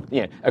 So someone,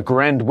 a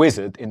grand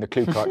wizard in the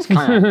Ku Klux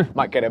Klan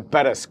might get a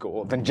better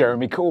score than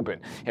Jeremy Corbyn.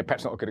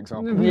 Perhaps not a good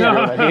example.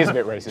 No. He is a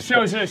bit racist.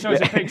 Shows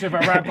a picture of a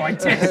rabbi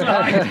test.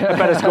 A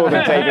better score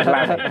than David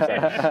Lammy.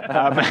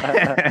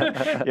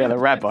 The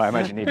rabbi, I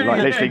imagine he'd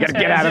literally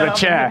get out of the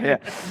chair.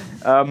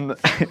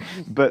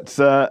 But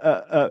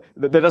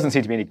there doesn't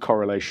seem to be any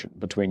correlation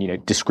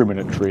between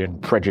discriminatory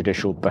and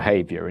prejudicial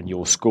behaviour and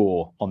your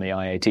score on the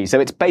IAT.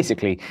 So it's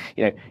basically,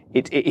 there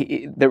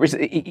is,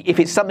 if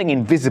it's something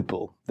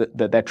invisible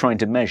that they're trying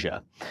to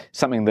measure,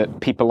 something that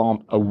people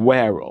aren't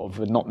aware of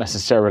and not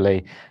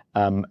necessarily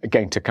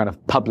going to kind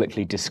of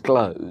publicly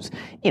disclose,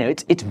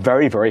 it's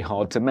very, very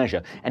hard to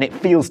measure. And it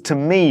feels to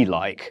me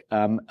like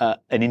an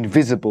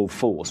invisible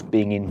force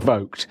being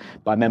invoked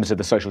by members of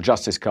the social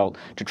justice cult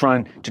to try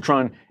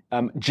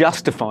and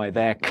justify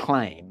their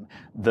claim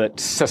that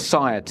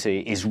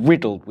society is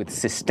riddled with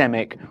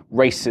systemic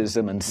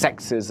racism and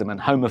sexism and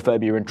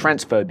homophobia and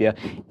transphobia,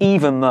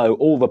 even though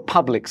all the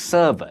public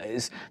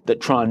surveys that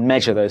try and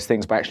measure those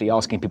things by actually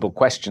asking people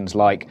questions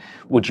like,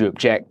 would you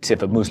object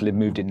if a Muslim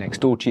moved in next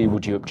door to you?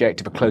 Would you object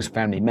if a close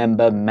family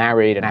member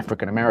married an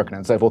African American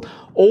and so forth?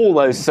 All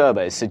those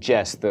surveys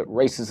suggest that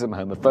racism,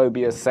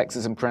 homophobia,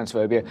 sexism,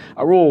 transphobia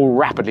are all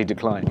rapidly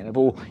declining and have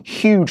all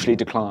hugely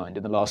declined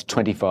in the last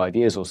 25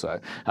 years or so,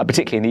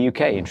 particularly in the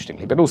UK,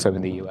 interestingly, but also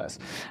in the US.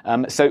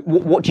 So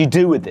what do you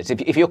do with this?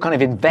 If you're kind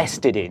of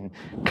invested in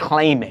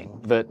claiming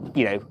that,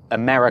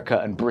 America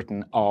and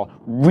Britain are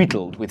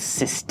riddled with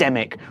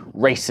systemic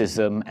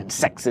racism and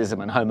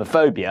sexism and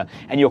homophobia,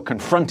 and you're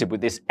confronted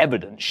with this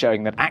evidence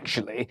showing that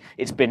actually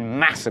it's been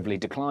massively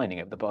declining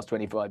over the past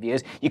 25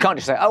 years, you can't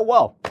just say, oh,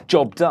 well,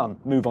 job done,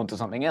 move on to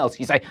something else.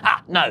 You say,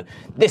 no,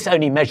 this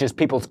only measures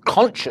people's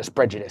conscious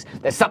prejudice.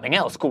 There's something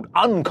else called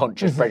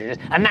unconscious prejudice,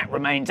 and that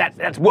remains,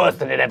 that's worse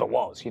than it ever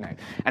was,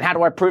 And how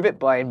do I prove it?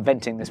 By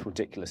inventing this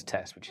ridiculous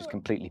test, which is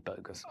completely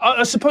bogus.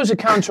 I suppose a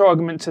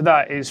counter-argument to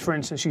that is, for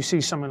instance, you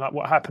see something like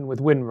what happened with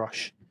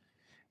Windrush,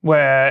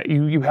 where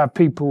you have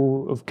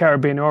people of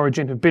Caribbean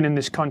origin who've been in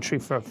this country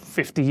for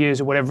 50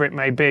 years or whatever it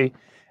may be,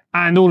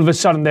 and all of a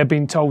sudden they're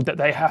being told that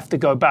they have to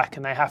go back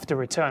and they have to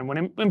return,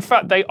 when in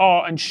fact they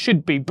are and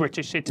should be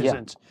British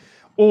citizens. Yeah.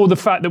 Or the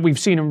fact that we've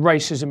seen in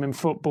racism in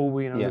football,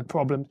 the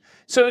problem.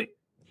 So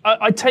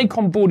I take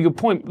on board your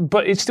point,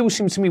 but it still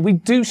seems to me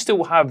there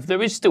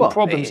is still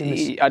problems in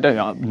this. I don't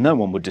know. No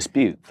one would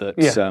dispute that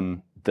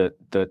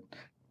that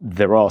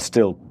there are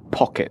still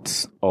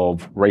pockets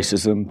of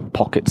racism,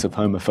 pockets of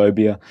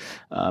homophobia.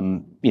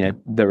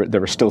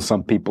 There are still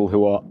some people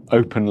who are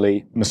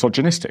openly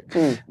misogynistic.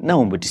 No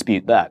one would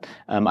dispute that.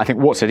 I think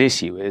what's at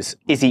issue is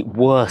it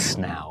worse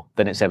now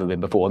than it's ever been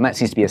before? And that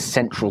seems to be a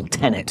central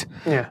tenet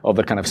of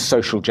the kind of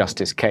social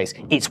justice case.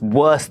 It's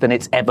worse than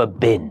it's ever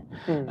been.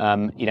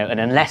 And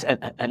unless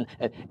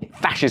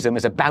fascism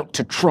is about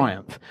to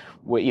triumph,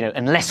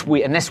 unless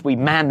we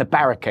man the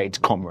barricades,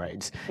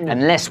 comrades,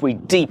 unless we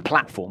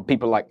deplatform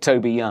people like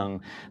Toby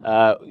Young,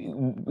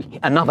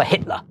 another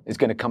Hitler is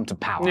going to come to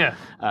power.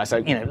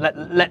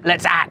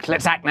 Let's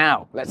act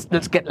now.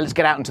 Let's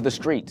get out into the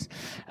streets,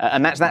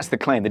 and that's the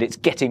claim, that it's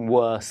getting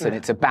worse and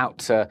it's about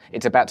to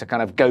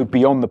kind of go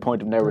beyond the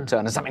point of no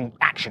return, and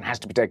action has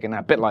to be taken now,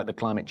 a bit like the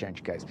climate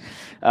change case.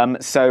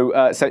 So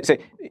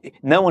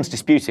no one's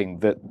disputing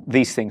that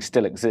these things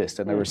still exist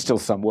and there is still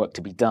some work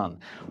to be done.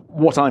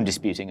 What I'm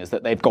disputing is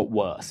that they've got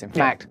worse. In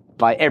fact,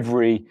 by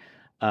every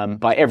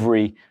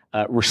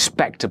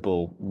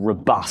respectable,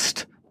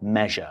 robust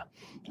measure,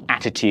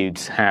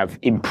 attitudes have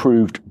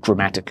improved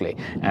dramatically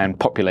and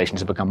populations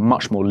have become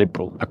much more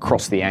liberal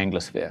across the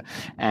Anglosphere.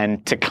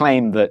 And to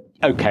claim that,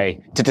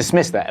 to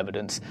dismiss that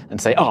evidence and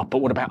say, but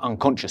what about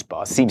unconscious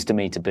bias, seems to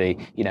me to be,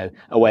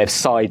 a way of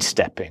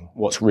sidestepping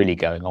what's really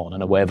going on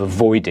and a way of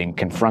avoiding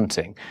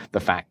confronting the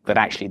fact that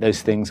actually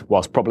those things,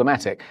 whilst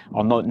problematic,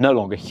 are no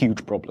longer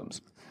huge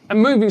problems. And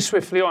moving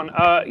swiftly on,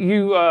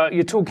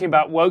 you're talking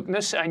about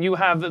wokeness, and you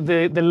have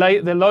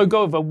the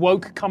logo of a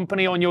woke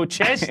company on your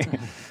chest,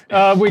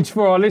 which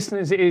for our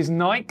listeners is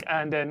Nike.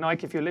 And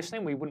Nike, if you're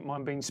listening, we wouldn't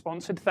mind being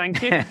sponsored.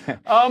 Thank you.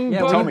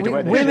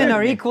 Women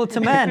are equal to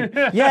men.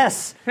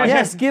 Yes,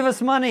 give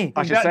us money.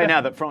 I should say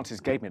now that Francis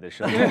gave me this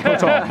show.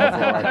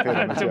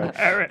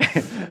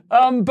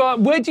 But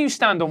where do you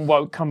stand on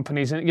woke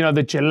companies and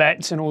the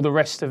Gillettes and all the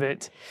rest of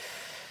it?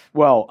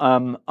 Well,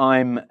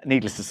 I'm,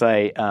 needless to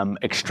say,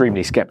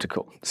 extremely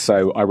skeptical.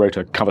 So I wrote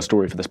a cover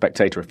story for The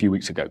Spectator a few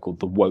weeks ago called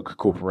The Woke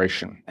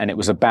Corporation, and it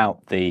was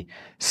about the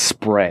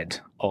spread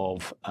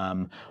of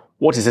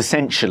what is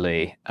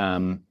essentially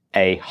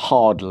a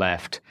hard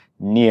left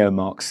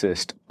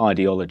neo-Marxist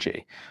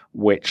ideology,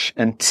 which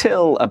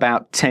until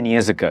about 10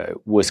 years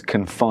ago was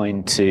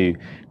confined to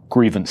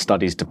grievance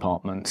studies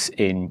departments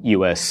in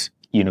US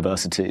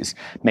universities,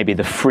 maybe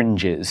the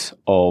fringes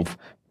of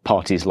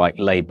parties like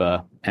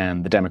Labour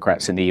and the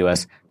Democrats in the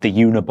US, the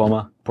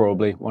Unabomber,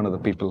 probably one of the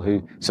people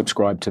who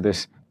subscribed to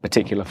this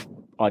particular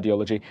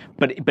ideology.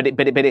 But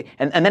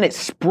then it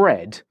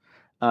spread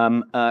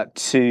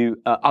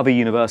to other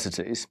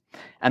universities,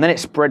 and then it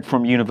spread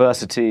from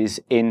universities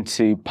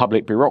into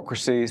public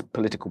bureaucracies,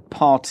 political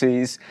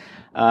parties.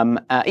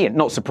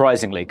 Not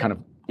surprisingly, kind of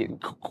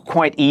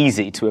quite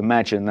easy to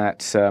imagine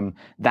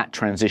that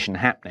transition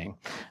happening.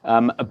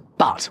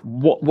 But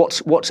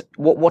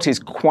what is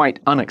quite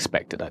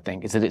unexpected, I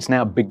think, is that it's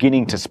now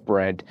beginning to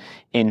spread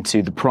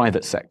into the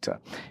private sector.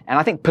 And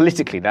I think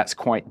politically that's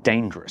quite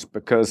dangerous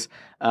because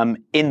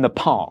in the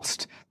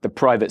past, the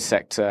private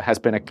sector has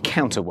been a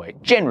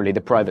counterweight. Generally,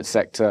 the private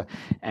sector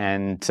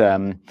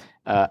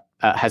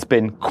has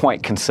been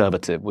quite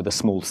conservative with a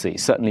small c,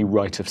 certainly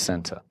right of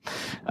centre.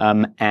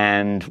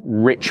 And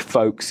rich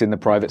folks in the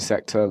private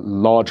sector,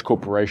 large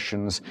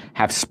corporations,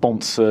 have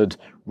sponsored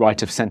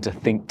right of centre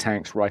think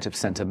tanks, right of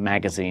centre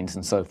magazines,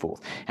 and so forth,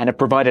 and have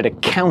provided a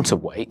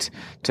counterweight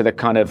to the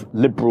kind of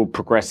liberal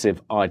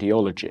progressive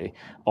ideology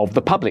of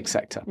the public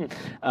sector.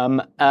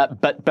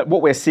 But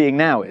what we're seeing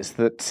now is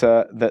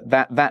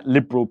that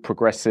liberal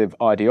progressive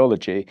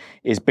ideology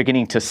is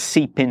beginning to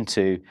seep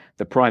into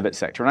the private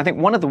sector. And I think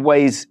one of the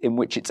ways in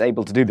which it's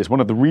able to do this,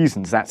 one of the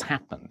reasons that's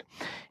happened,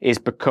 is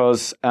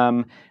because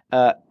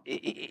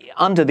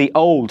under the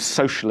old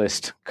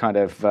socialist kind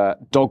of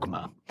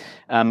dogma,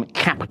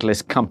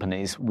 capitalist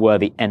companies were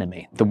the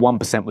enemy. The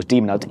 1% was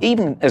demonized.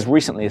 Even as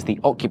recently as the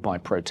Occupy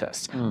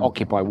protests,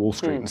 Occupy Wall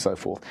Street and so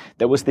forth,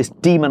 there was this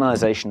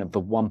demonization of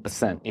the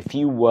 1%. If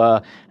you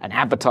were an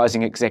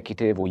advertising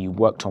executive or you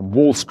worked on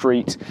Wall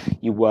Street,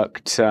 you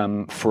worked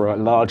for a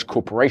large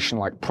corporation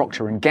like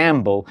Procter &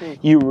 Gamble,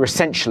 you were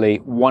essentially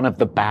one of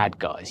the bad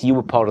guys. You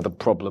were part of the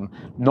problem,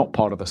 not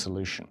part of the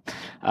solution.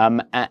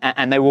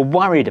 And they were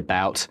worried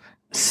about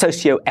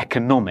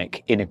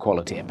socioeconomic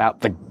inequality,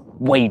 about the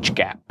wage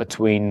gap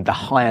between the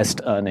highest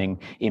earning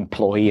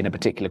employee in a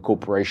particular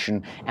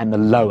corporation and the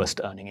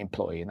lowest earning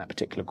employee in that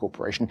particular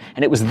corporation.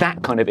 And it was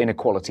that kind of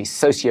inequality,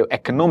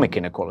 socioeconomic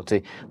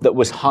inequality, that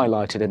was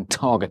highlighted and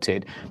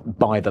targeted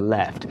by the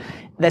left.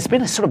 There's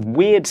been a sort of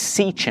weird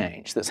sea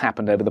change that's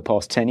happened over the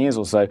past 10 years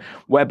or so,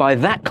 whereby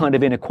that kind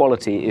of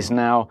inequality is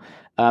now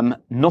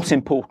not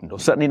important, or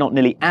certainly not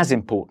nearly as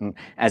important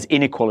as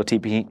inequality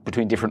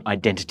between different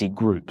identity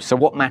groups. So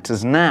what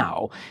matters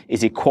now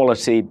is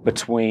equality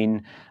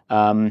between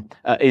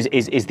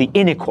is the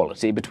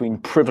inequality between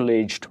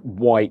privileged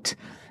white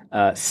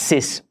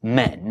cis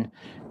men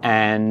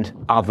and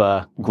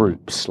other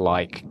groups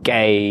like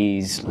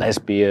gays,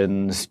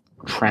 lesbians,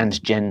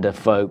 transgender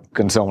folk,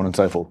 and so on and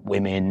so forth,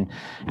 women,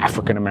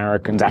 African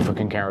Americans,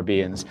 African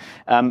Caribbeans.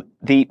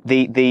 The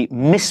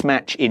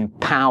mismatch in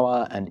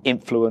power and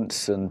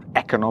influence and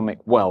economic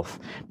wealth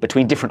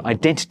between different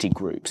identity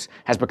groups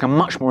has become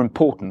much more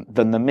important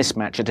than the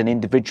mismatch at an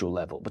individual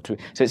level. So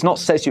it's not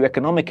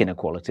socioeconomic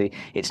inequality,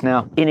 it's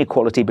now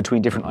inequality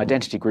between different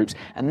identity groups.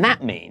 And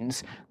that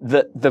means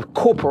that the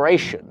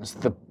corporations,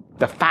 the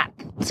fat,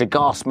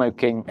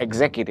 cigar-smoking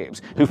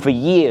executives who for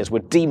years were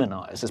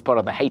demonized as part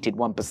of the hated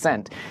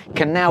 1%,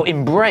 can now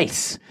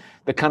embrace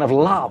the kind of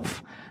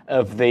love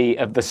of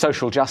the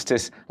social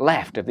justice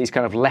left, of these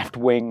kind of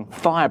left-wing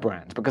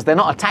firebrands, because they're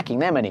not attacking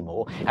them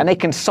anymore, and they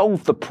can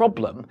solve the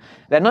problem.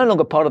 They're no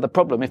longer part of the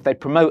problem if they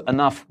promote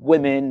enough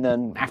women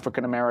and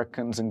African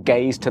Americans and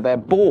gays to their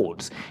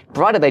boards.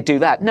 Provided they do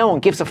that, no one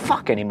gives a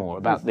fuck anymore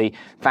about the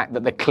fact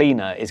that the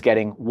cleaner is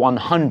getting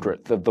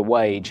 1/100th of the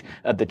wage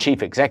of the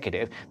chief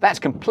executive. That's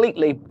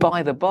completely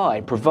by the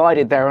by.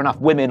 Provided there are enough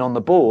women on the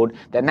board,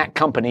 then that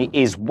company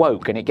is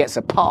woke and it gets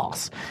a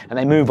pass, and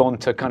they move on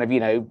to kind of,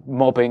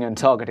 mobbing and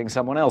targeting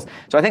someone else.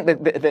 So I think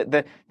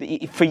that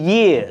for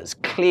years,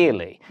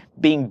 clearly,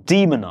 being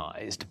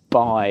demonized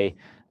by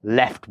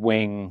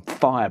left-wing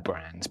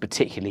firebrands,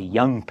 particularly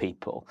young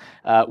people,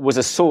 was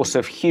a source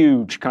of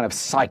huge kind of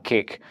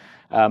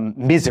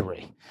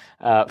misery.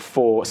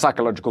 For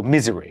psychological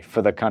misery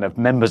for the kind of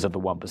members of the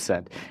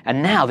 1%.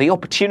 And now the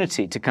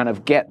opportunity to kind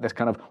of get this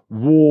kind of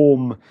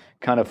warm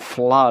kind of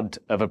flood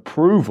of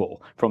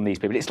approval from these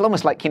people. It's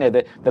almost like,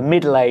 the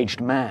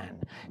middle-aged man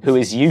who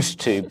is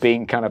used to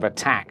being kind of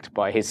attacked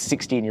by his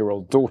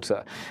 16-year-old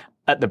daughter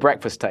at the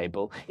breakfast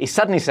table, he's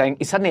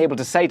suddenly able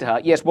to say to her,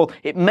 yes, well,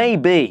 it may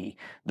be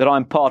that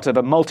I'm part of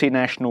a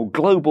multinational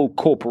global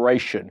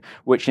corporation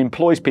which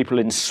employs people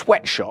in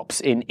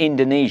sweatshops in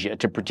Indonesia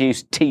to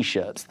produce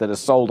T-shirts that are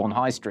sold on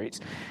high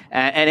streets.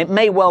 And it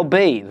may well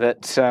be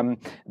that,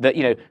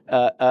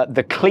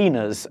 the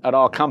cleaners at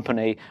our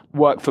company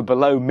work for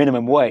below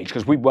minimum wage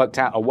because we worked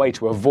out a way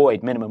to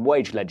avoid minimum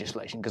wage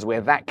legislation because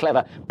we're that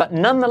clever. But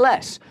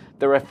nonetheless,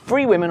 there are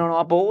 3 women on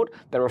our board.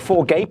 There are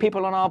 4 gay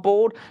people on our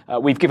board.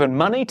 We've given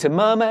money to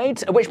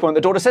mermaids. At which point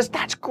the daughter says,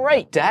 "That's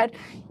great, Dad.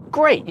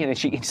 Great."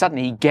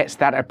 Suddenly he gets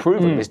that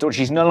approval of his daughter.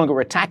 She's no longer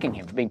attacking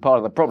him for being part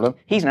of the problem.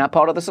 He's now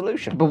part of the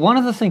solution. But one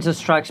of the things that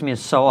strikes me as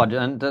so odd,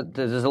 and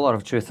there's a lot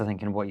of truth, I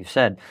think, in what you've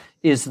said,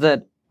 is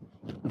that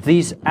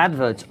these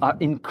adverts are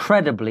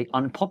incredibly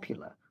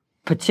unpopular,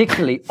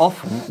 particularly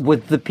often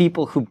with the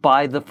people who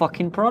buy the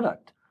fucking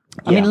product.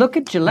 I mean, look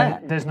at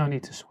Gillette. There's no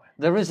need to swear.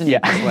 There isn't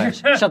need to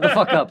swear. Shut the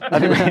fuck up.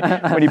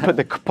 When you put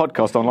the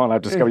podcast online,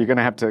 I've discovered you're going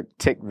to have to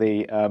tick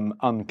the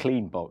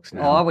unclean box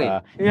now. Oh, are we?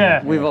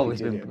 Yeah. We've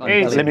always been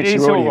Limit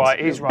He's your all audience. right.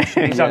 He's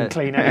Russian. He's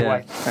unclean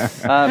anyway.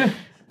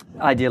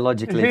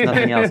 Ideologically, if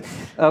nothing else.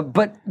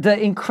 But they're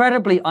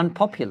incredibly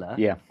unpopular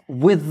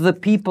with the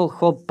people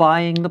who are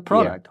buying the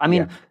product. I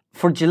mean,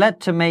 for Gillette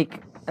to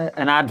make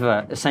an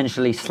advert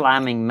essentially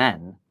slamming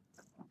men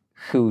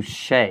who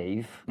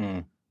shave,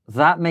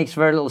 that makes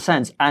very little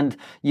sense. And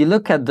you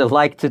look at the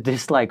like to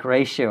dislike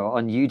ratio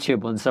on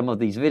YouTube on some of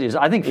these videos.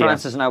 I think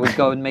Francis and I would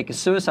go and make a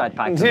suicide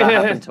pact if that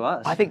happened to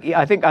us. I think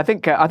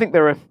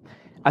there are.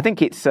 I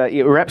think it's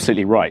you're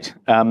absolutely right.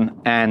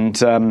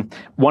 And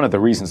one of the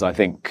reasons I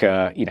think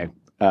the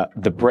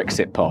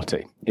Brexit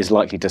Party is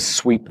likely to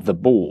sweep the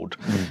board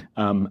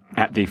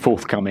at the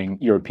forthcoming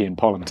European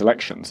Parliament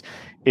elections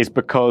is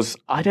because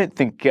I don't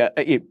think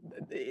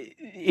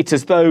it's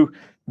as though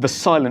the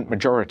silent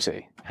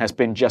majority has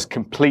been just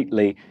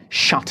completely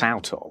shut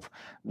out of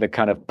the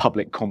kind of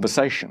public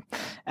conversation.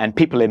 And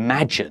people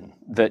imagine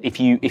that if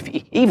you're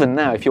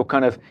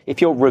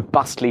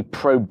robustly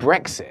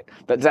pro-Brexit,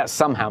 that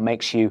somehow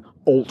makes you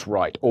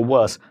alt-right or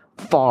worse,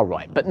 far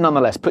right, but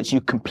nonetheless puts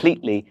you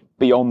completely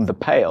beyond the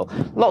pale.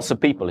 Lots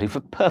of people who, for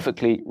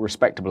perfectly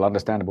respectable,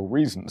 understandable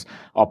reasons,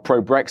 are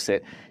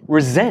pro-Brexit,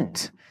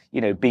 resent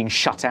being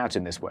shut out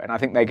in this way, and I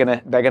think they're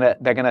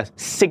gonna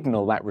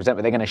signal that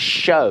resentment. They're gonna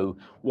show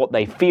what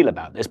they feel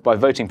about this by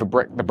voting for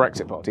the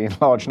Brexit Party in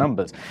large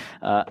numbers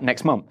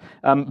next month.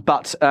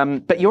 But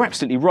you're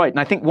absolutely right, and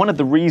I think one of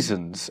the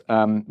reasons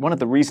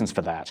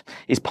for that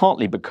is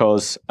partly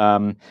because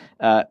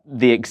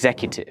the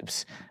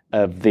executives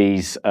of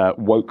these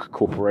woke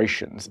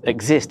corporations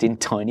exist in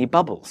tiny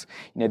bubbles.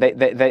 They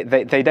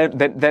don't.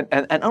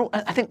 And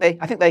I think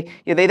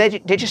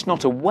they're just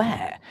not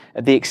aware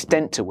of the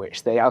extent to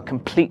which they are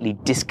completely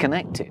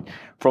disconnected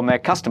from their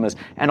customers.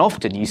 And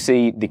often you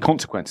see the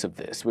consequence of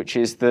this, which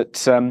is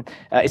that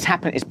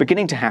it's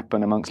beginning to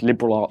happen amongst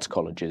liberal arts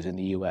colleges in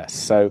the US.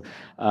 So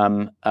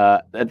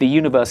at the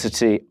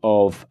University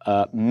of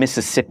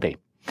Mississippi,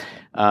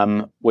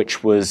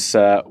 which was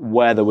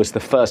where there was the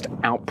first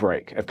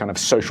outbreak of kind of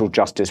social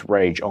justice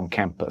rage on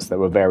campus. There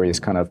were various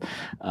kind of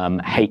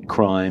hate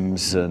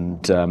crimes,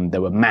 and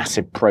there were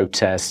massive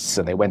protests,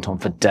 and they went on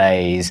for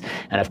days.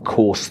 And of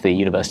course, the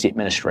university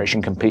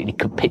administration completely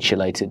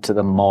capitulated to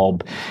the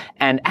mob.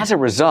 And as a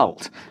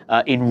result,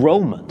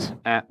 enrollment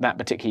at that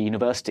particular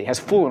university has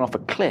fallen off a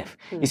cliff.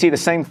 You see the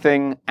same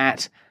thing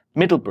at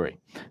Middlebury.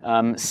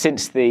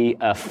 Since the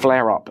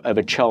flare-up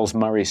over Charles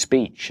Murray's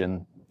speech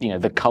and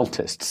the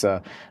cultists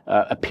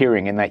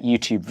appearing in that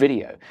YouTube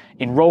video,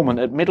 enrollment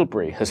at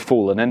Middlebury has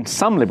fallen, and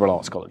some liberal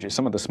arts colleges,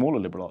 some of the smaller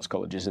liberal arts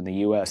colleges in the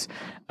US,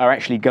 are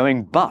actually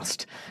going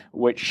bust,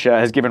 which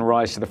has given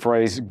rise to the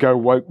phrase "go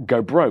woke,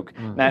 go broke."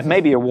 Now, it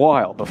may be a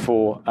while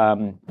before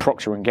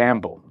Procter &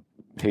 Gamble,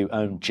 who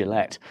own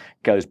Gillette,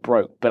 goes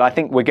broke. But I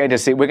think we're going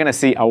to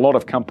see a lot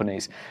of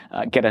companies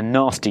get a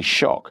nasty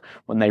shock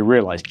when they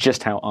realize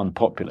just how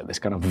unpopular this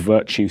kind of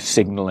virtue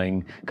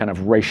signaling, kind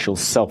of racial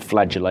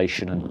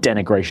self-flagellation and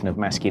denigration of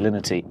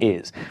masculinity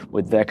is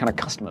with their kind of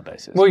customer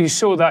bases. Well, you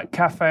saw that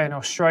cafe in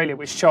Australia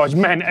which charged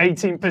men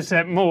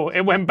 18% more.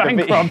 It went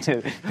bankrupt.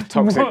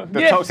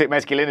 The toxic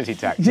masculinity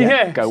tax.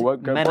 Yeah. Go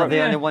woke, go Men broke. are the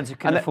only ones who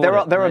can afford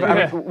it.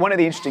 I mean, one of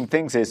the interesting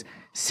things is,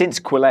 since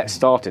Quillette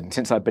started,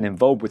 since I've been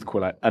involved with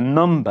Quillette, a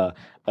number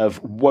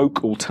of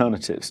woke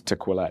alternatives to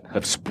Quillette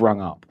have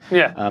sprung up.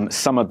 Yeah.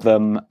 Some of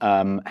them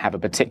have a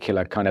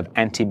particular kind of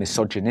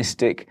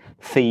anti-misogynistic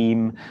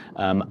theme.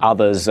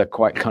 Others are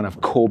quite kind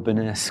of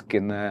Corbynesque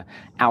in their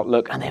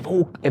outlook, and they've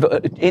all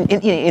in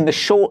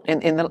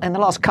the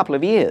last couple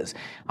of years,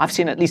 I've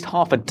seen at least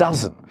half a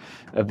dozen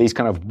of these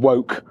kind of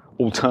woke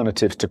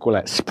alternatives to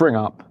Quillette spring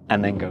up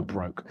and then go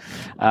broke,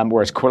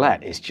 whereas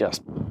Quillette is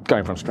just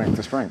going from strength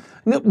to strength.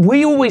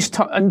 We always,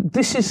 and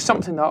this is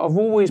something that I've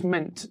always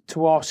meant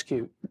to ask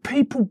you,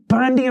 people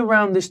bandying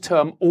around this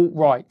term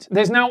alt-right.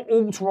 There's now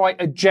alt-right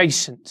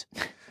adjacent.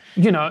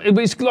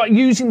 It's like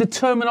using the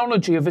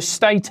terminology of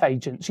estate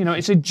agents.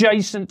 It's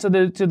adjacent to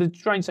the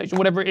train station,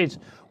 whatever it is.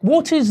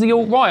 What is the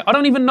alt-right? I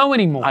don't even know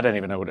anymore. I don't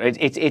even know what it's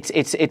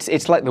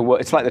like.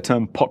 It's like the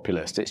term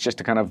populist. It's just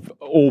a kind of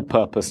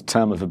all-purpose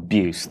term of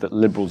abuse that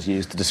liberals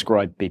use to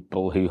describe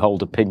people who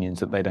hold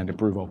opinions that they don't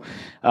approve of.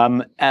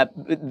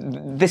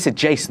 This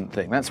adjacent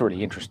thing, that's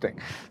really interesting.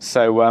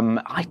 So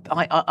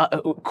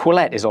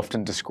Quillette is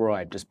often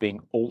described as being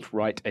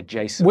alt-right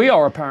adjacent. We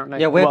are, apparently.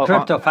 Yeah, we're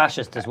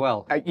crypto-fascist as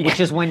well, which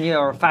is when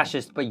you're a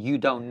fascist but you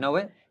don't know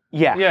it.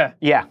 Yeah.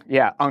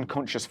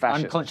 Unconscious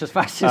fascist. Unconscious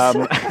fascist.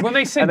 When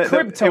they said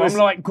crypto, I'm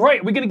like,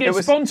 great, we're going to get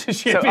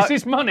sponsorship. Is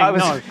this money?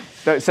 No.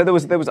 So there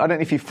was. I don't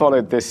know if you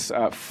followed this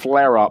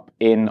flare-up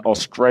in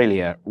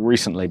Australia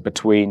recently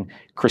between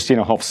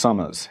Christina Hoff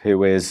Sommers,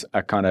 who is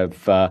a kind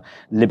of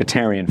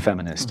libertarian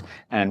feminist,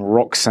 and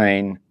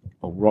Roxane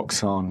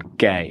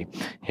Gay,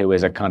 who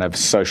is a kind of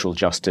social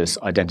justice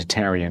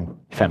identitarian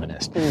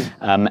feminist.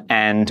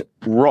 And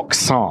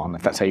Roxane,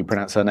 if that's how you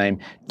pronounce her name,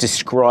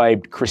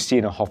 described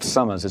Christina Hoff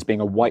Sommers as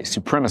being a white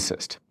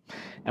supremacist.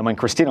 And when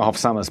Christina Hoff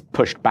Sommers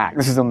pushed back,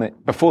 this is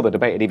before the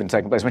debate had even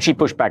taken place, when she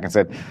pushed back and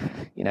said,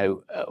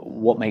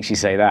 what makes you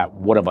say that?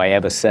 What have I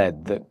ever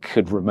said that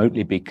could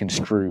remotely be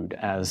construed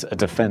as a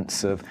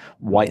defense of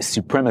white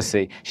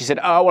supremacy? She said,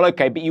 oh, well,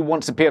 okay, but you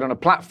once appeared on a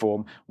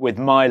platform with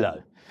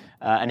Milo.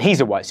 And he's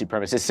a white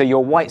supremacist, so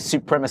you're white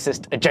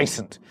supremacist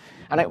adjacent.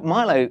 And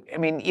Milo, I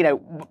mean,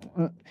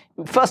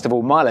 first of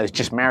all, Milo's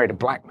just married a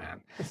black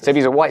man. So if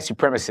he's a white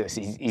supremacist,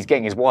 he's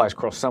getting his wires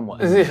crossed somewhere.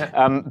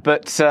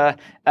 But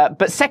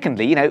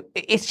secondly,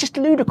 it's just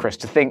ludicrous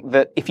to think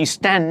that if you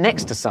stand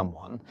next to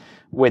someone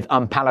with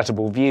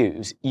unpalatable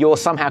views, you're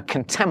somehow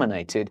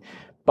contaminated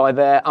by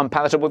their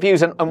unpalatable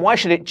views, and why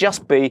should it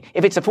just be,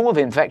 if it's a form of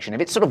infection, if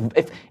it's sort of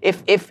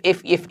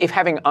if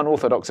having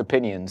unorthodox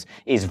opinions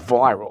is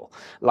viral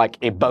like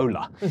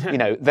Ebola,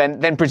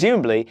 then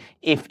presumably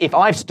if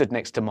I've stood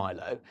next to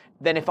Milo,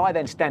 then if I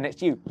then stand next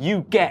to you,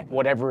 you get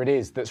whatever it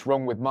is that's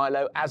wrong with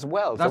Milo as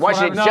well. So why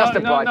should it just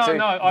apply to?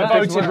 No, I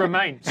voted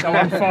Remain, so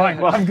I'm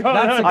fine. Well,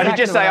 I should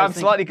just say I'm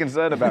slightly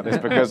concerned about this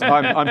because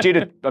I'm due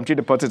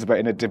to participate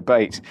in a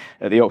debate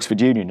at the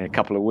Oxford Union in a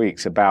couple of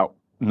weeks about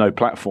no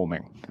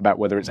platforming, about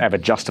whether it's ever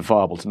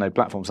justifiable to no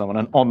platform someone,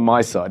 and on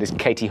my side is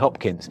Katie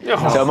Hopkins.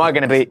 Oh. So am I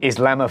going to be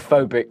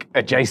Islamophobic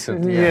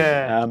adjacent?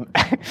 Yeah.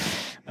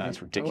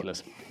 That's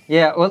ridiculous.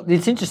 Yeah, well,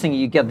 it's interesting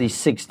you get these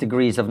 6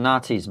 degrees of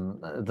Nazism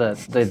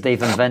that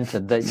they've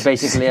invented. That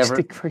basically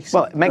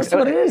well, it makes that's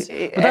what it is.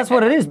 But that's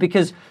what it is,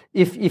 because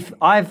if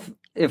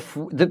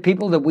the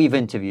people that we've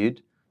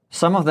interviewed,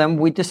 some of them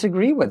we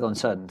disagree with on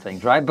certain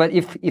things, right? But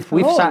if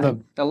we've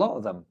a lot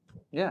of them,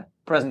 yeah,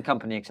 present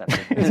company accepted.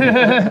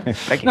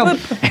 Thank you. No,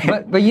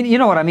 but you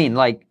know what I mean.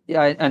 Like,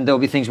 and there'll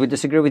be things we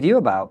disagree with you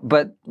about,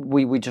 but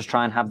we just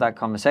try and have that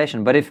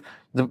conversation. But if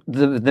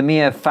the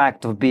mere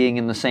fact of being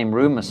in the same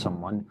room as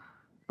someone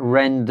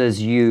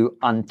renders you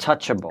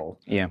untouchable,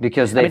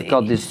 because they've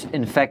got this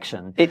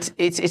infection,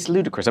 it's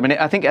ludicrous. I mean,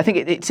 I think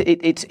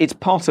it's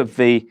part of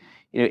the.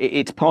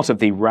 It's part of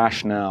the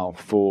rationale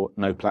for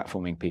no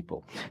platforming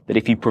people, that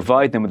if you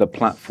provide them with a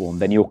platform,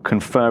 then you're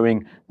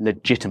conferring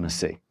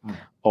legitimacy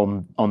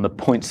on the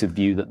points of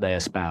view that they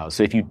espouse.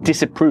 So if you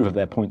disapprove of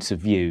their points of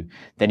view,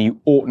 then you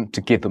oughtn't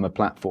to give them a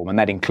platform, and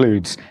that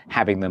includes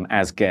having them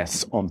as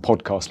guests on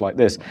podcasts like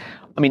this.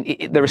 I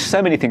mean, there are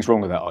so many things wrong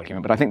with that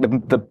argument, but I think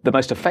the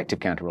most effective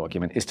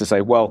counter-argument is to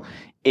say, well,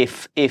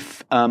 if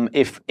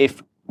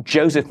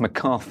Joseph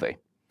McCarthy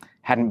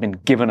hadn't been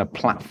given a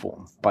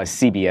platform by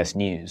CBS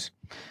News,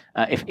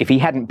 if he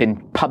hadn't been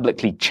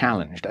publicly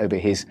challenged over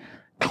his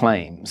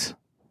claims,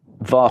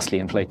 vastly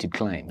inflated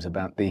claims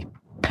about the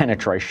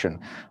penetration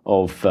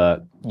of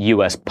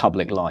US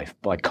public life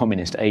by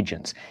communist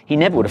agents, he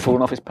never would have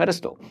fallen off his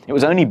pedestal. It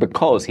was only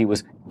because he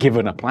was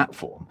given a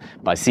platform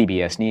by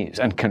CBS News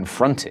and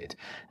confronted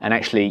and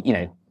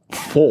actually,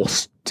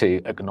 forced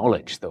to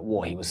acknowledge that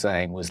what he was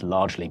saying was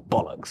largely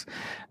bollocks,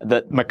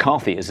 that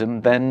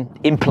McCarthyism then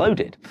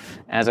imploded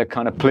as a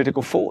kind of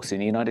political force in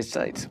the United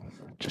States.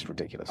 Just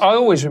ridiculous. I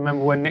always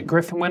remember when Nick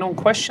Griffin went on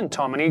Question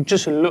Time and he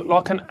just looked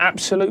like an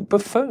absolute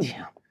buffoon.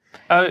 Yeah.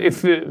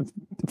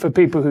 For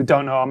people who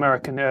don't know,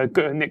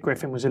 Nick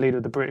Griffin was a leader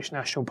of the British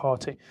National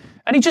Party,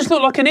 and he just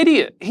looked like an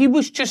idiot. He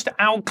was just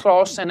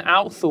outclassed and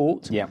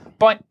outthought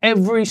by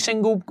every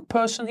single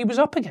person he was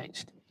up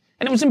against,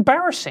 and it was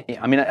embarrassing.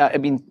 Yeah, I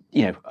mean,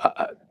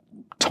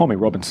 Tommy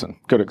Robinson,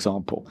 good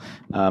example.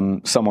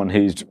 Someone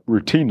who's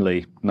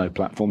routinely no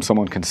platform,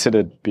 someone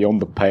considered beyond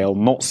the pale,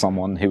 not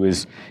someone who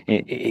is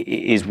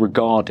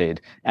regarded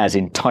as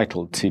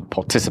entitled to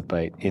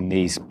participate in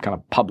these kind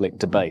of public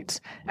debates.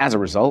 As a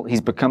result,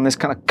 he's become this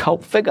kind of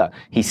cult figure.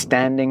 He's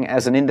standing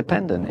as an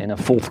independent in the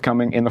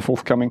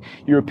forthcoming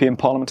European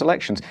Parliament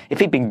elections. If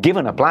he'd been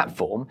given a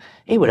platform,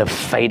 he would have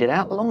faded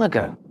out long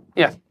ago.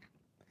 Yeah.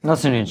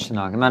 That's an interesting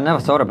argument. I never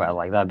thought about it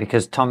like that,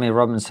 because Tommy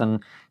Robinson,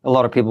 a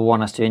lot of people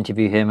want us to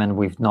interview him, and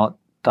we've not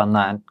done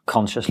that and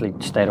consciously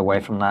stayed away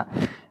from that.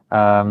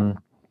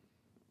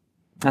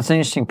 That's an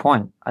interesting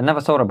point. I never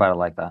thought about it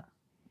like that.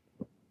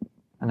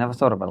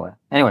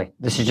 Anyway,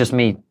 this is just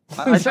me.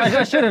 I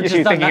should have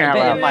just done that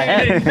bit in my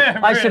head.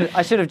 I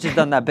should have just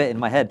done that bit in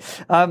my head.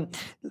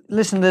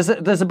 Listen,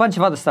 there's a bunch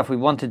of other stuff we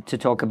wanted to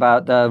talk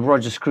about.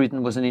 Roger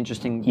Scruton was an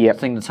interesting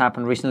thing that's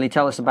happened recently.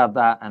 Tell us about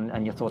that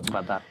and your thoughts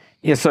about that.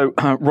 Yeah, so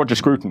Roger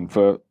Scruton,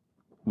 for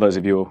those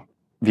of your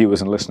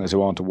viewers and listeners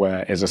who aren't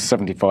aware, is a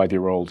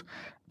 75-year-old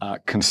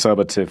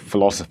conservative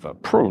philosopher,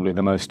 probably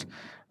the most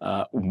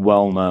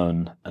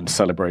well-known and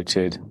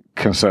celebrated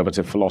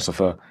conservative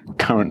philosopher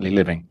currently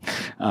living.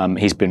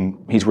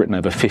 He's written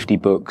over 50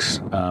 books,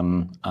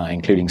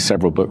 including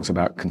several books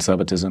about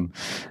conservatism.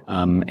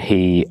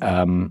 He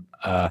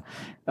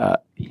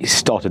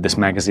started this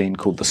magazine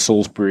called the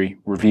Salisbury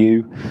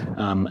Review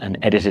and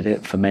edited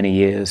it for many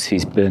years.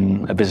 He's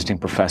been a visiting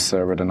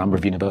professor at a number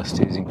of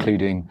universities,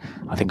 including,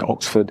 I think,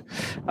 Oxford.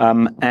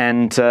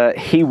 And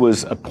he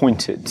was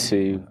appointed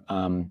to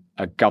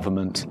a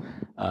government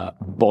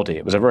body.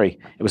 It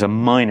was a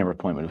minor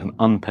appointment, it was an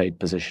unpaid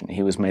position.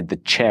 He was made the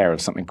chair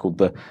of something called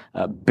the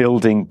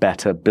Building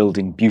Better,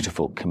 Building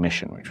Beautiful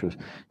Commission, which was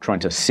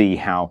trying to see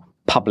how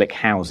public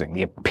housing,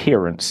 the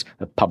appearance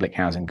of public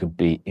housing could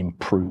be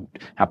improved,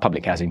 how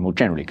public housing more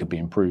generally could be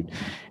improved.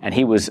 And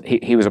he was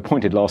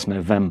appointed last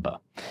November.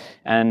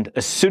 And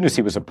as soon as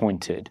he was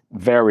appointed,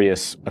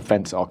 various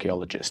offence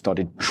archaeologists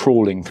started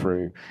trawling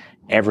through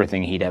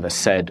everything he'd ever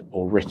said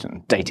or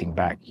written, dating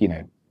back,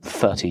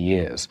 30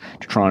 years,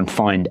 to try and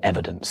find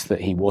evidence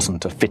that he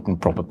wasn't a fit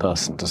and proper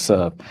person to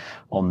serve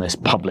on this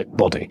public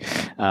body.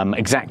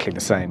 Exactly the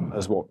same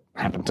as what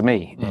happened to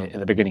me at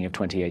the beginning of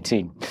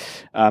 2018.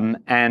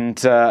 And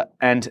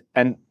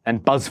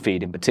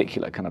BuzzFeed in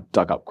particular kind of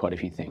dug up quite a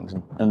few things.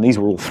 And these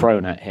were all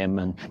thrown at him,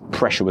 and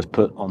pressure was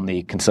put on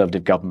the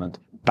Conservative government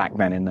back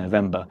then in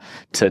November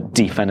to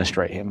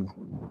defenestrate him.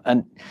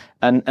 And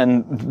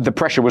the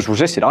pressure was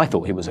resisted. I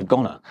thought he was a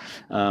goner,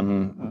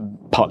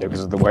 partly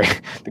because of the way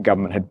the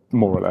government had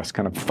more or less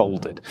kind of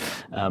folded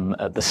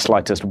at the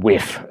slightest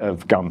whiff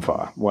of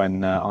gunfire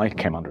when I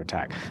came under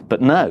attack.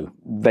 But no,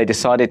 they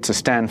decided to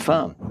stand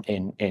firm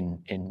in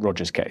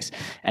Roger's case,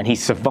 and he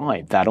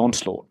survived that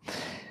onslaught.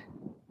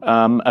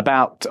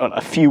 About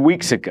a few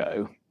weeks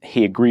ago,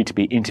 he agreed to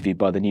be interviewed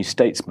by the New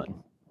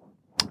Statesman.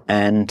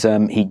 And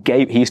he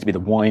used to be the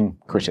wine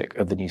critic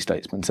of the New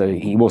Statesman, so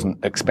he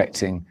wasn't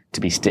expecting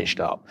to be stitched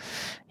up.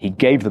 He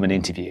gave an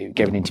interview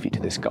to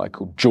this guy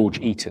called George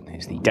Eaton,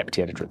 who's the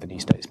deputy editor of the New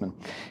Statesman.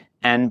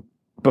 And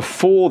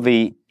before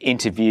the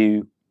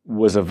interview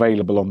was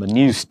available on the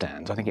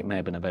newsstands, I think it may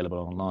have been available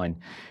online,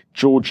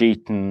 George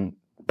Eaton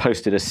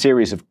posted a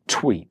series of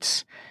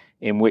tweets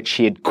in which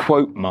he had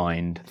quote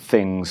mined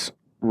things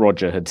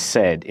Roger had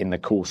said in the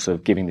course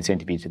of giving this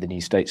interview to the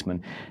New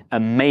Statesman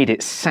and made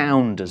it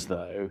sound as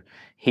though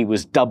he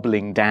was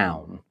doubling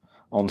down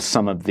on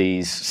some of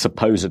these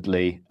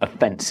supposedly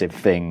offensive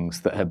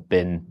things that had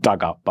been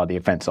dug up by the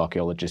offence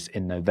archaeologists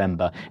in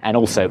November, and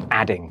also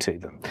adding to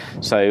them.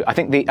 So I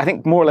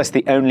think more or less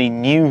the only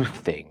new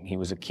thing he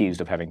was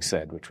accused of having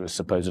said, which was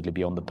supposedly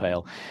beyond the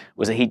pale,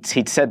 was that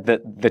he'd said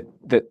that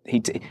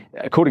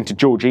according to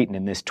George Eaton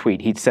in this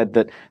tweet, he'd said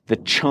that the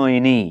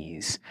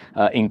Chinese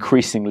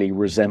increasingly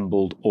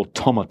resembled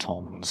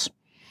automatons.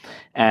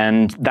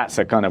 And that's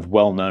a kind of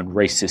well-known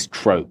racist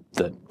trope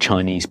that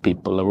Chinese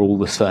people are all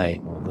the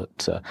same, or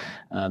that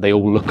they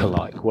all look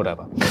alike,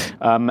 whatever.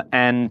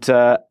 And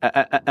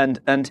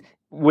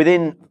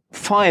within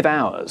 5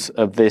 hours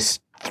of this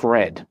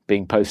thread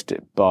being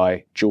posted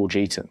by George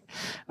Eaton,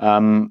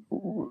 a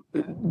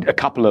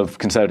couple of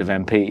Conservative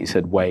MPs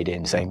had weighed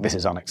in saying this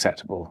is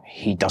unacceptable,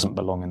 he doesn't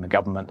belong in the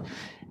government.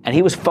 And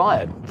he was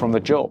fired from the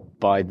job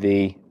by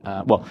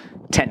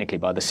technically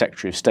by the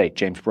Secretary of State,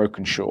 James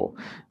Brokenshaw,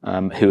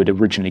 who had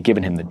originally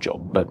given him the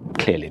job, but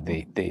clearly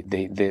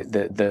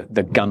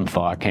the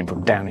gunfire came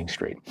from Downing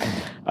Street.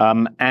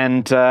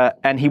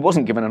 And he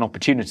wasn't given an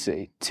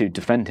opportunity to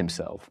defend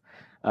himself.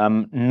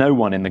 No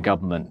one in the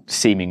government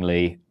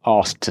seemingly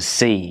asked to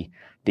see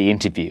the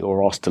interview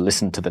or asked to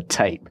listen to the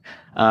tape.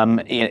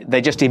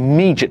 They just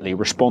immediately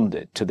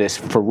responded to this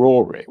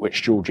furore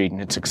which George Eaton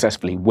had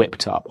successfully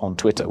whipped up on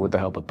Twitter with the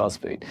help of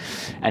BuzzFeed.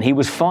 And he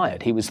was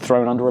fired. He was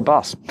thrown under a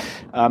bus.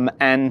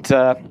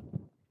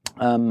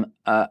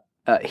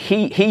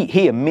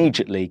 He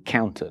immediately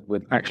countered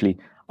with, actually,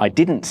 I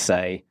didn't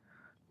say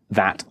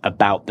that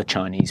about the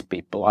Chinese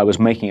people. I was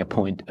making a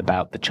point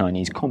about the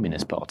Chinese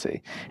Communist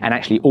Party. And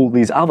actually all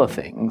these other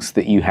things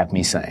that you have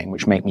me saying,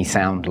 which make me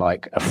sound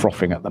like a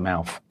frothing at the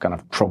mouth kind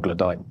of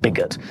troglodyte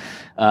bigot,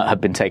 have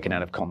been taken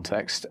out of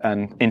context.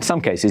 And in some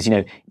cases,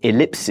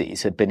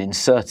 ellipses have been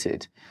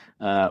inserted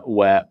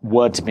where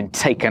words have been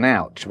taken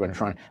out to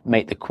try and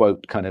make the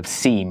quote kind of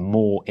seem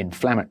more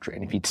inflammatory.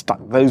 And if you'd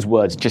stuck those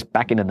words just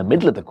back in the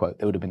middle of the quote,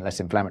 they would have been less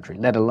inflammatory,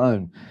 let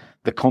alone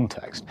the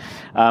context.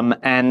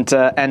 And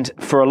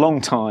for a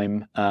long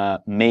time,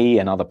 me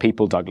and other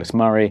people, Douglas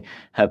Murray,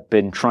 have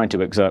been trying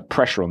to exert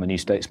pressure on the New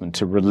Statesman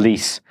to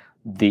release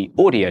the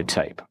audio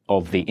tape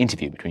of the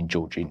interview between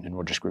George Eaton and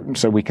Roger Scruton,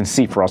 so we can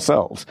see for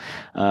ourselves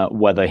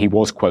whether he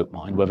was quote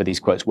mined, whether these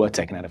quotes were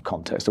taken out of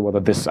context, or whether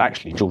this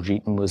actually George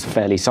Eaton was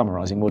fairly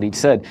summarising what he'd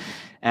said.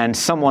 And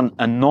someone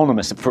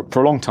anonymous, for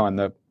a long time,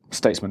 the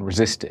Statesman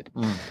resisted.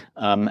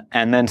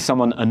 And then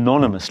someone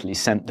anonymously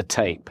sent the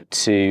tape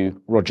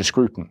to Roger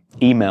Scruton,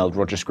 emailed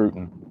Roger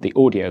Scruton the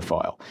audio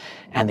file,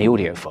 and the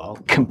audio file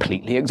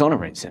completely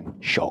exonerates him.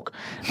 Shock.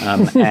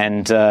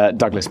 And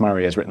Douglas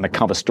Murray has written the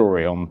cover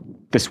story on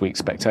this week's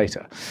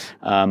Spectator,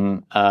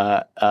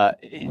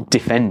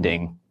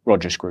 defending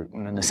Roger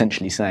Scruton and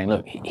essentially saying,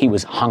 look, he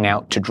was hung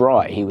out to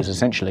dry. It was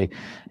essentially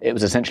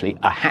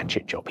a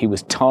hatchet job. He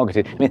was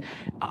targeted. I mean,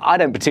 I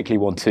don't particularly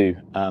want to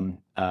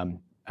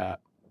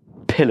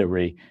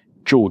pillory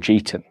George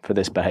Eaton for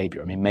this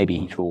behaviour. I mean, maybe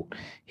he thought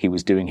he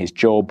was doing his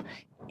job.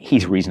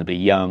 He's reasonably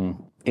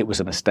young. It was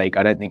a mistake.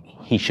 I don't think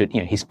he should,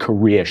 his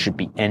career should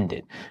be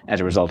ended as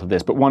a result of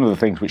this. But one of the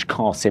things which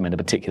casts him in a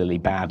particularly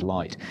bad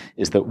light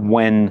is that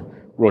when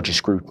Roger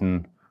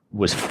Scruton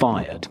was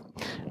fired,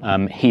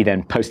 he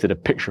then posted a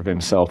picture of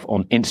himself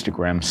on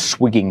Instagram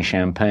swigging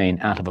champagne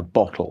out of a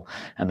bottle,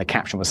 and the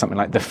caption was something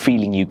like, the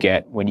feeling you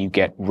get when you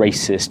get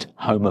racist,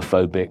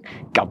 homophobic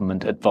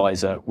government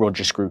advisor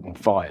Roger Scruton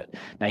fired.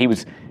 Now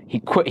he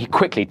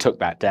quickly took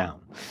that down.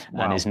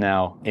 Wow. And is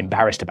now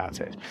embarrassed about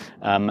it.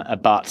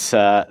 But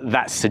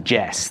that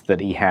suggests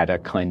that he had a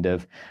kind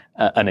of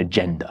an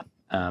agenda.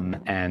 I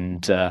mean,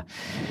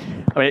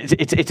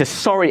 it's a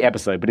sorry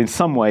episode, but in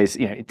some ways,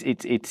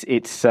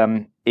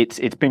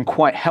 it's been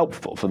quite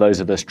helpful for those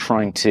of us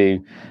trying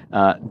to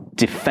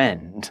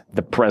defend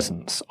the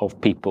presence of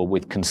people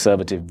with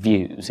conservative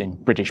views in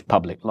British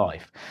public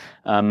life,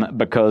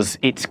 because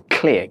it's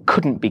clear,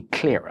 couldn't be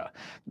clearer,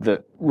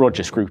 that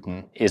Roger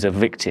Scruton is a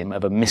victim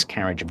of a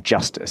miscarriage of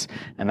justice,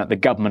 and that the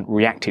government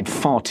reacted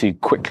far too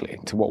quickly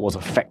to what was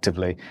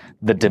effectively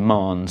the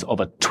demands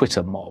of a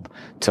Twitter mob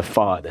to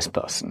fire this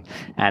person.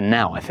 And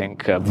now I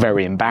think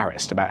very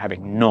embarrassed about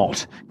having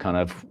not kind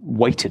of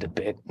waited a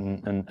bit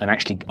and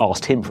actually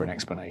asked him for an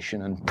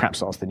explanation, and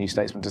perhaps asked the New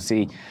Statesman to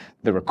see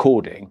the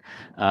recording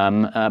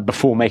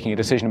before making a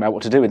decision about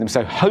what to do with him.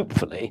 So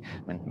hopefully,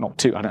 I mean,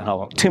 I don't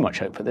have too much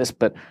hope for this,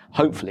 but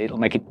hopefully it'll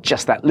make it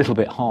just that little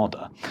bit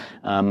harder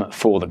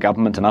for the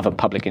government and other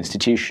public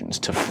institutions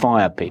to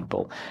fire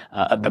people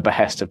at the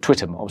behest of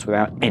Twitter mobs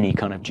without any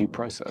kind of due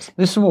process.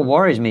 This is what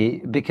worries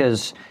me,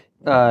 because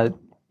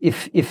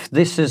if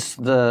this is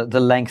the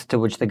length to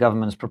which the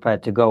government is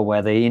prepared to go,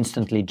 where they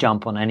instantly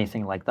jump on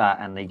anything like that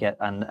and they get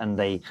and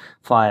they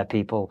fire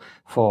people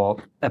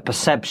for a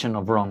perception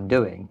of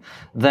wrongdoing,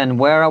 then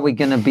where are we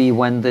going to be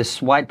when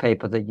this white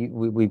paper that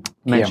we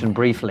mentioned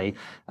briefly,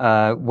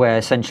 where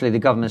essentially the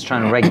government is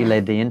trying to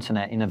regulate the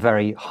internet in a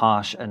very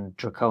harsh and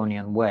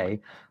draconian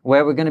way,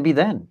 where we're going to be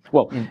then?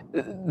 Well,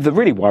 the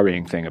really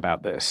worrying thing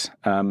about this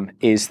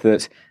is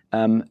that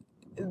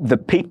the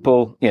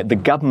people, the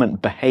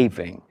government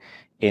behaving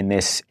in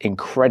this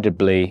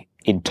incredibly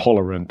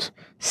intolerant,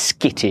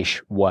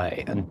 skittish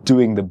way and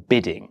doing the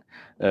bidding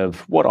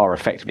of what are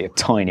effectively a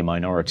tiny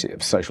minority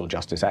of social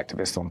justice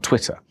activists on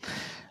Twitter.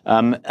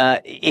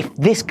 If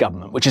this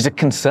government, which is a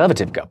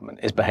conservative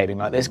government, is behaving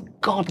like this,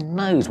 God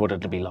knows what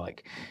it'll be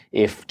like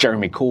if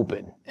Jeremy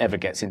Corbyn ever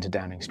gets into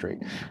Downing Street.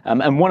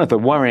 And one of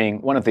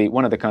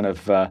the kind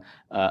of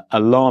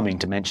alarming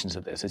dimensions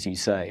of this, as you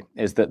say,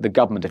 is that the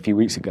government a few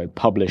weeks ago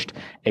published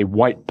a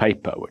white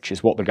paper, which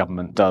is what the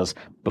government does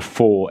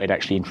before it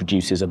actually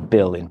introduces a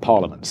bill in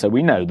Parliament. So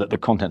we know that the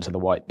contents of the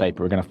white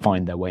paper are going to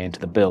find their way into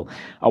the bill.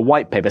 A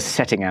white paper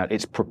setting out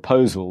its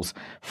proposals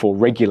for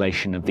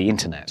regulation of the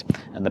internet,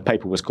 and the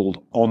paper was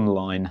called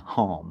Online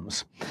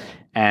Harms.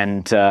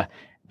 And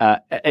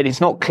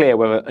it's not clear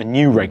whether a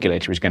new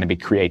regulator is going to be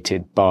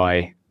created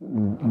by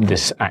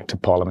this Act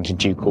of Parliament in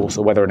due course,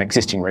 or whether an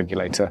existing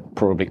regulator,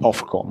 probably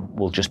Ofcom,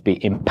 will just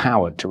be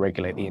empowered to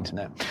regulate the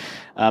internet.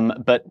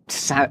 But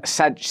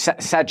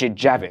Sajid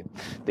Javid,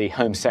 the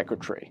Home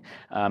Secretary,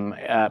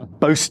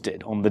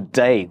 boasted on the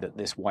day that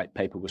this white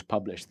paper was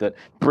published that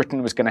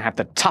Britain was going to have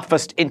the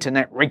toughest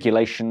internet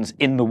regulations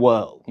in the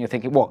world. You're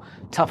thinking, what?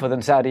 Tougher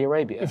than Saudi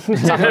Arabia?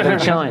 Tougher than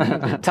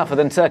China? Tougher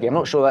than Turkey? I'm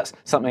not sure that's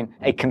something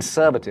a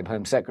conservative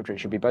Home Secretary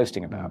should be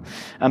boasting about.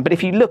 But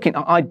if you look in,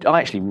 I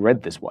actually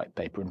read this white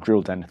paper and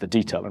drilled down into the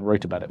detail and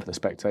wrote about it for The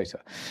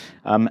Spectator.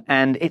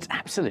 And it's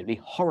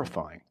absolutely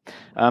horrifying.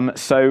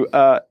 So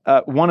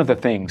one of the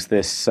things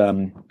this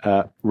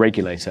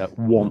regulator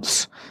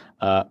wants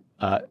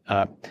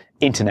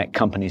internet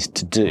companies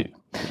to do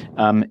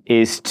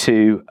is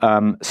to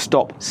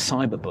stop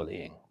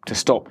cyberbullying, to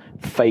stop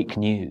fake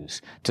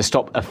news, to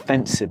stop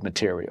offensive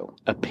material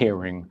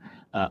appearing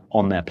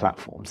on their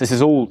platforms. This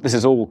is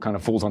all kind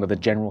of falls under the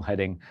general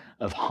heading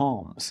of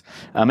harms,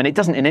 and it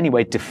doesn't in any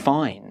way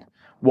define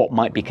what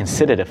might be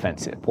considered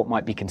offensive, what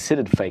might be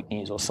considered fake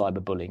news or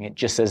cyberbullying. It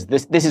just says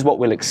this is what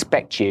we'll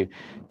expect you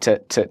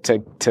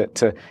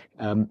to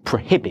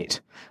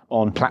prohibit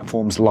on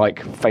platforms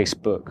like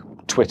Facebook,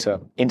 Twitter,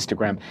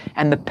 Instagram.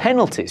 And the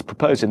penalties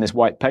proposed in this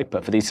white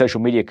paper for these social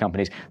media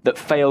companies that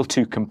fail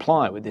to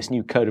comply with this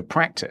new code of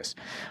practice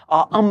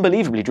are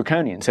unbelievably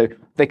draconian. So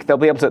they'll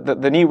be able to,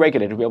 the new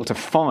regulator will be able to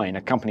fine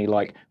a company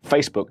like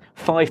Facebook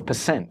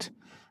 5%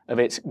 of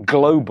its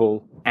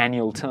global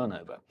annual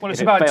turnover. Well,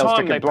 it's about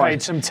time they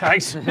paid some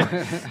tax.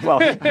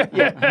 Well,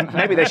 yeah,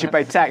 maybe they should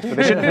pay tax, but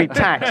they shouldn't be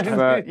taxed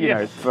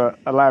for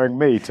allowing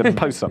me to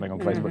post something on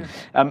Facebook.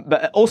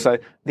 But also,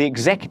 the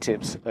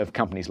executives of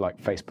companies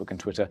like Facebook and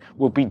Twitter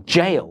will be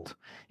jailed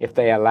if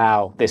they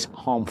allow this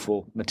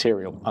harmful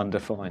material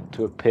undefined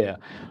to appear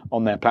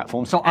on their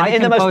platforms. So I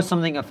can post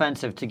something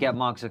offensive to get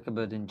Mark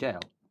Zuckerberg in jail?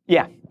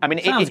 Yeah, I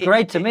mean, sounds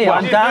great to me.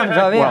 I'm down.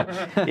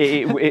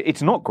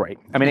 It's not great.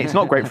 I mean, it's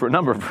not great for a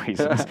number of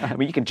reasons. I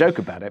mean, you can joke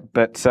about it,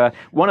 but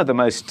one of the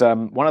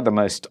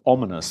most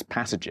ominous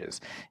passages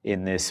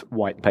in this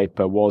white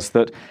paper was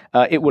that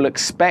it will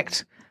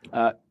expect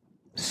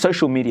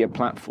social media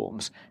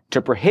platforms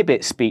to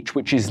prohibit speech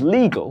which is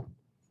legal,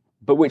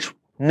 but which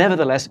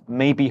nevertheless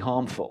may be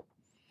harmful.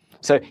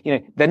 So,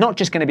 they're not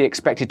just going to be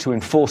expected to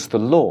enforce the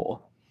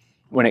law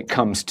when it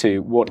comes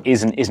to what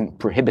is and isn't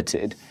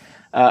prohibited.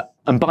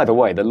 And by the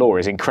way, the law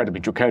is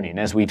incredibly draconian,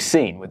 as we've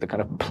seen with the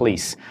kind of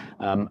police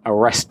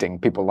arresting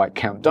people like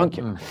Count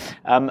Duncan.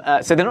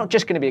 So they're not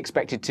just going to be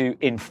expected to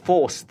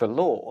enforce the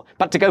law,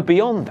 but to go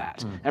beyond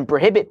that and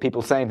prohibit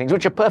people saying things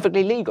which are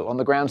perfectly legal on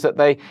the grounds that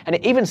and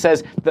it even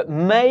says that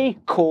may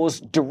cause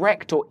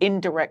direct or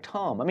indirect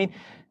harm. I mean,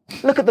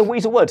 look at the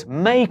weasel words,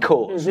 may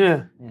cause,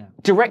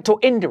 direct or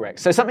indirect.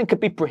 So something could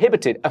be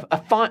prohibited.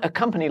 A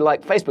company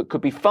like Facebook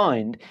could be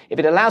fined if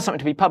it allows something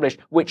to be published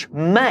which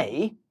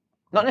may,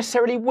 not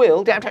necessarily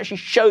will, they have to actually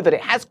show that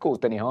it has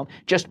caused any harm,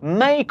 just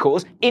may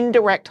cause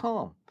indirect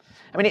harm.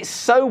 I mean, it's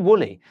so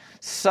woolly,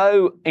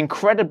 so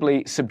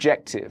incredibly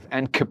subjective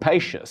and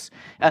capacious.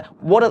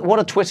 What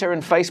are Twitter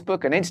and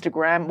Facebook and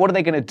Instagram, what are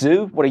they going to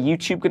do? What are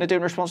YouTube going to do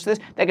in response to this?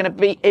 They're going to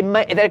be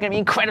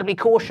incredibly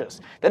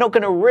cautious. They're not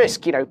going to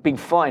risk, being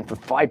fined for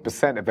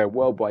 5% of their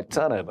worldwide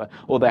turnover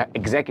or their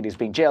executives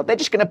being jailed. They're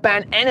just going to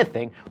ban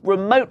anything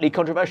remotely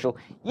controversial.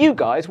 You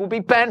guys will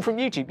be banned from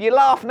YouTube. You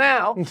laugh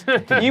now.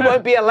 You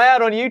won't be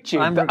allowed on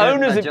YouTube. The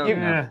owners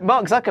of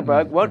Mark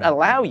Zuckerberg won't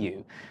allow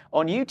you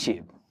on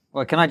YouTube.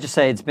 Well, can I just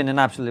say it's been an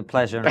absolute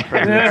pleasure and a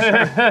privilege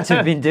to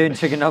have been doing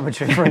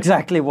trigonometry for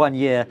exactly 1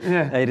 year.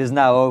 It is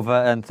now over,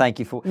 and thank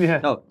you for...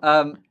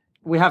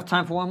 we have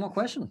time for one more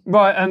question.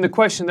 Right, and the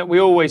question that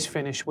we always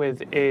finish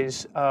with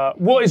is,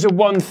 what is the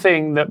one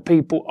thing that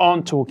people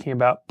aren't talking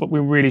about, but we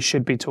really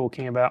should be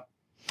talking about?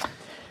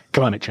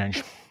 Climate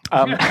change.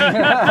 One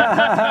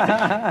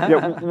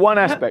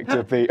aspect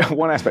of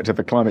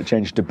the climate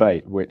change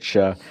debate, which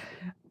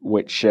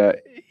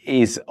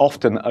is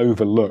often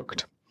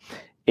overlooked,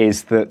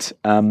 is that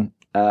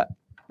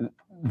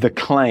the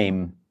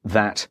claim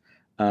that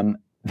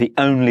the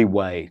only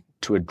way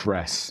to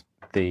address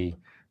the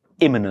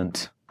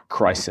imminent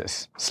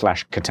crisis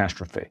 /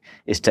 catastrophe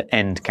is to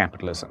end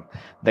capitalism,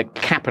 that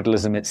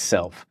capitalism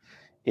itself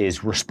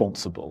is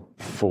responsible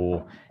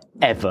for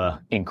ever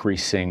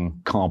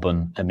increasing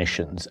carbon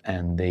emissions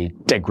and the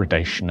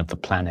degradation of the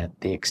planet,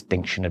 the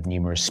extinction of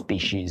numerous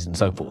species and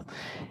so forth.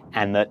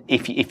 And that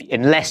if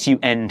unless you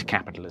end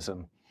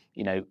capitalism,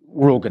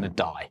 we're all going to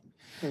die.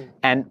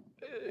 And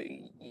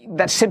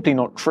that's simply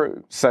not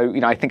true. So,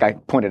 I think I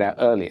pointed out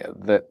earlier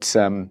that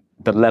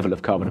the level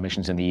of carbon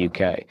emissions in the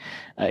UK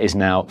is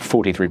now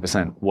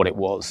 43% what it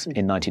was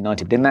in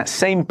 1990. But in that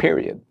same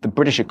period, the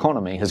British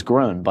economy has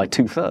grown by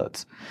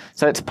 2/3.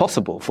 So it's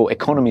possible for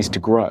economies to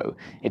grow.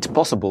 It's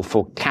possible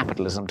for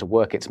capitalism to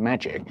work its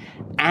magic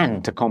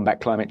and to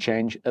combat climate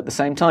change at the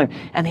same time.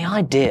 And the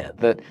idea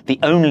that the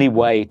only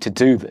way to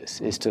do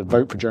this is to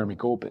vote for Jeremy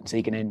Corbyn so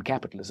he can end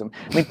capitalism.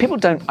 I mean, people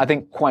don't, I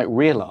think, quite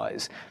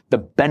realize the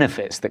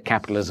benefits that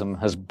capitalism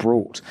has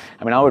brought.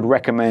 I mean, I would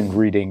recommend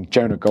reading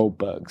Jonah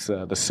Goldberg's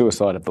The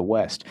Suicide of the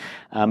West.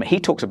 He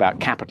talks about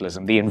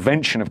capitalism, the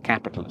invention of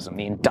capitalism,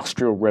 the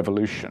Industrial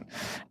Revolution,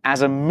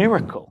 as a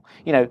miracle.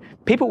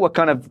 People were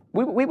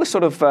we were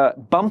sort of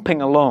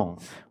bumping along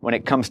when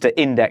it comes to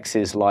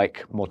indexes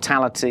like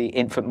mortality,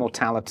 infant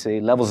mortality,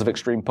 levels of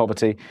extreme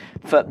poverty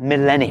for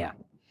millennia.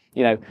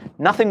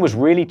 Nothing was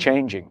really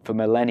changing for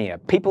millennia.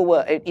 People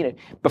were,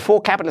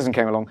 before capitalism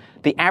came along,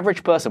 the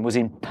average person was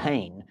in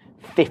pain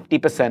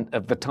 50%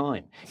 of the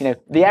time.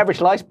 The average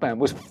lifespan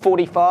was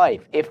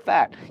 45, if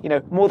that.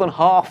 More than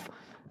half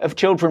of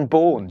children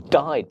born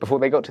died before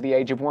they got to the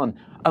age of 1.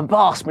 A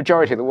vast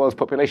majority of the world's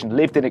population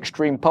lived in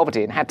extreme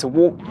poverty and had to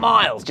walk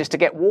miles just to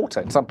get water.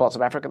 In some parts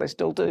of Africa, they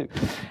still do.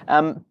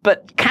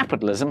 But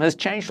capitalism has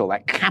changed all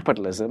that.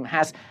 Capitalism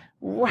has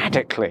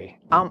radically,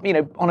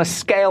 on a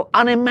scale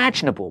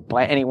unimaginable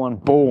by anyone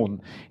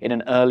born in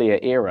an earlier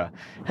era,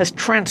 has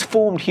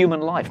transformed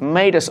human life,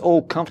 made us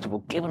all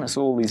comfortable, given us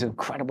all these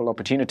incredible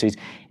opportunities.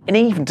 And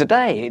even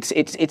today,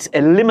 it's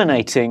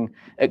eliminating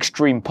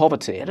extreme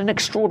poverty at an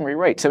extraordinary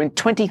rate. So in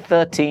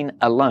 2013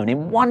 alone,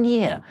 in 1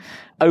 year,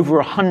 over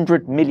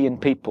 100 million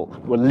people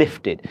were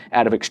lifted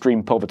out of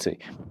extreme poverty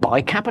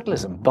by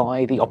capitalism,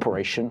 by the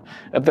operation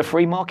of the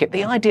free market.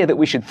 The idea that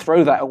we should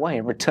throw that away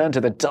and return to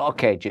the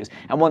dark ages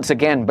and once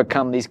again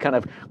become these kind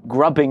of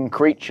grubbing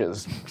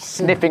creatures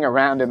sniffing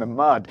around in the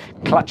mud,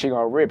 clutching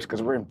our ribs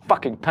because we're in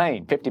fucking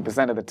pain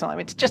 50% of the time.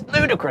 It's just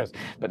ludicrous.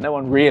 But no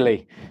one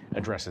really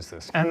addresses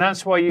this. And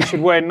that's why you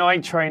should wear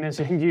night trainers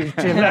and use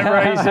Gillette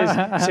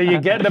razors so you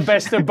get the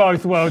best of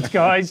both worlds,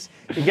 guys.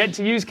 You get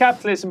to use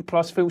capitalism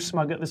plus feel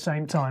smug at the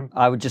same time.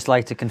 I would just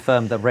like to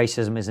confirm that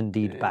racism is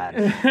indeed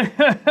bad.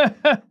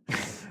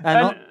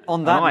 And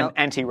on that I'm note,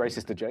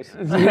 anti-racist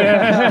adjacent.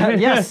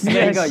 yes,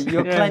 there you go.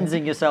 You're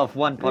cleansing yourself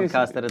one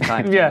podcast at a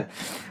time. Yeah.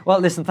 Well,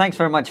 listen, thanks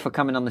very much for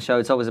coming on the show.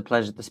 It's always a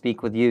pleasure to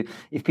speak with you.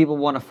 If people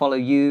want to follow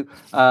you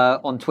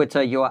on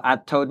Twitter, you're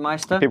at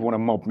Toadmeister. People want to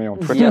mob me on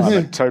Twitter. I'm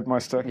at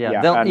Toadmeister.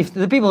 Yeah. If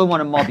the people who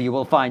want to mob you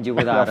will find you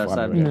without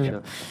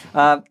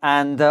us.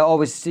 And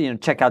always,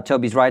 check out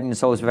Toby's writing.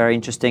 It's always very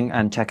interesting.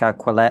 And check out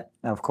Quillette.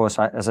 Of course,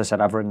 as I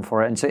said, I've written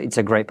for it. And it's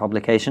a great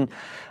publication.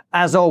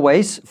 As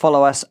always,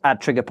 follow us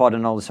at TriggerPod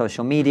on all the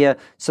social media.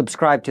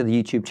 Subscribe to the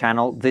YouTube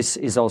channel. This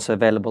is also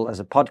available as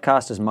a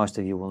podcast, as most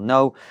of you will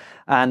know.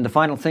 And the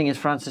final thing is,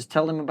 Francis,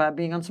 tell them about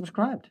being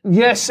unsubscribed.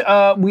 Yes,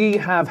 we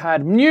have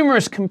had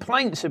numerous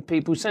complaints of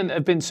people saying that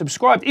have been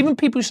subscribed. Even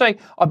people say,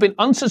 I've been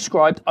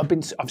unsubscribed,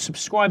 I've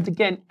subscribed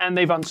again, and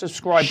they've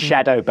unsubscribed.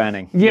 Shadow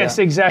banning. Yes,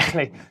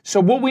 exactly. So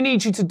what we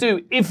need you to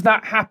do, if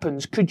that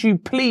happens, could you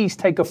please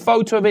take a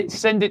photo of it,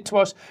 send it to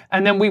us,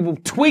 and then we will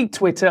tweet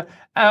Twitter,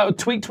 we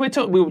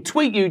will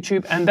tweet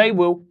YouTube, and they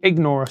will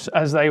ignore us,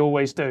 as they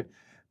always do.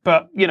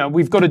 But,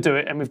 we've got to do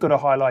it, and we've got to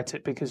highlight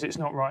it, because it's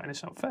not right and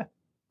it's not fair.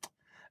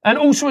 And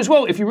also as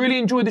well, if you really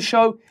enjoy the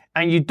show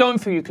and you don't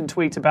feel you can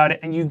tweet about it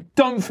and you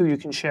don't feel you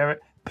can share it,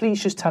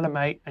 please just tell a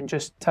mate and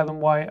just tell them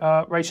why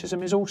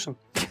racism is awesome.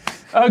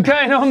 Okay,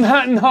 and on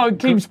that note,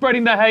 keep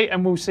spreading the hate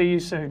and we'll see you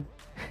soon.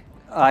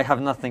 I have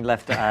nothing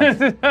left to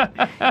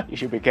add. You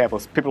should be careful.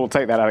 People will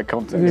take that out of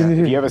context.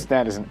 If you ever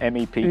stand as an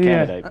MEP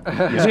candidate,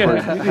 you're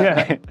screwed.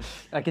 Yeah.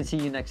 I can see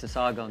you next to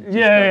Sargon.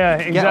 Yeah,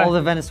 exactly. Get all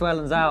the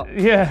Venezuelans out.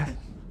 Yeah.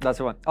 That's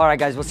the one. All right,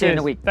 guys, we'll see you in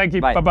a week. Thank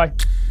you. Bye. Bye-bye.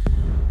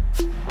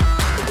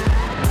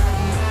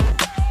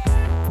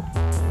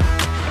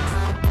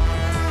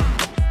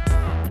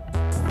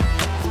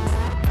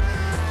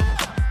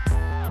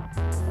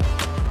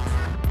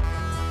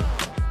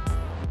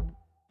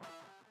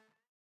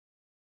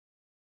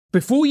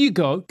 Before you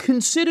go,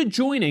 consider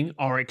joining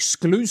our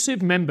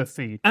exclusive member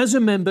feed. As a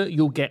member,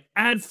 you'll get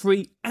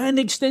ad-free and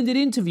extended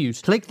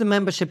interviews. Click the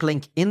membership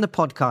link in the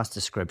podcast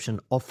description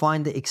or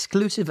find the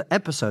exclusive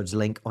episodes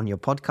link on your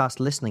podcast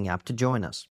listening app to join us.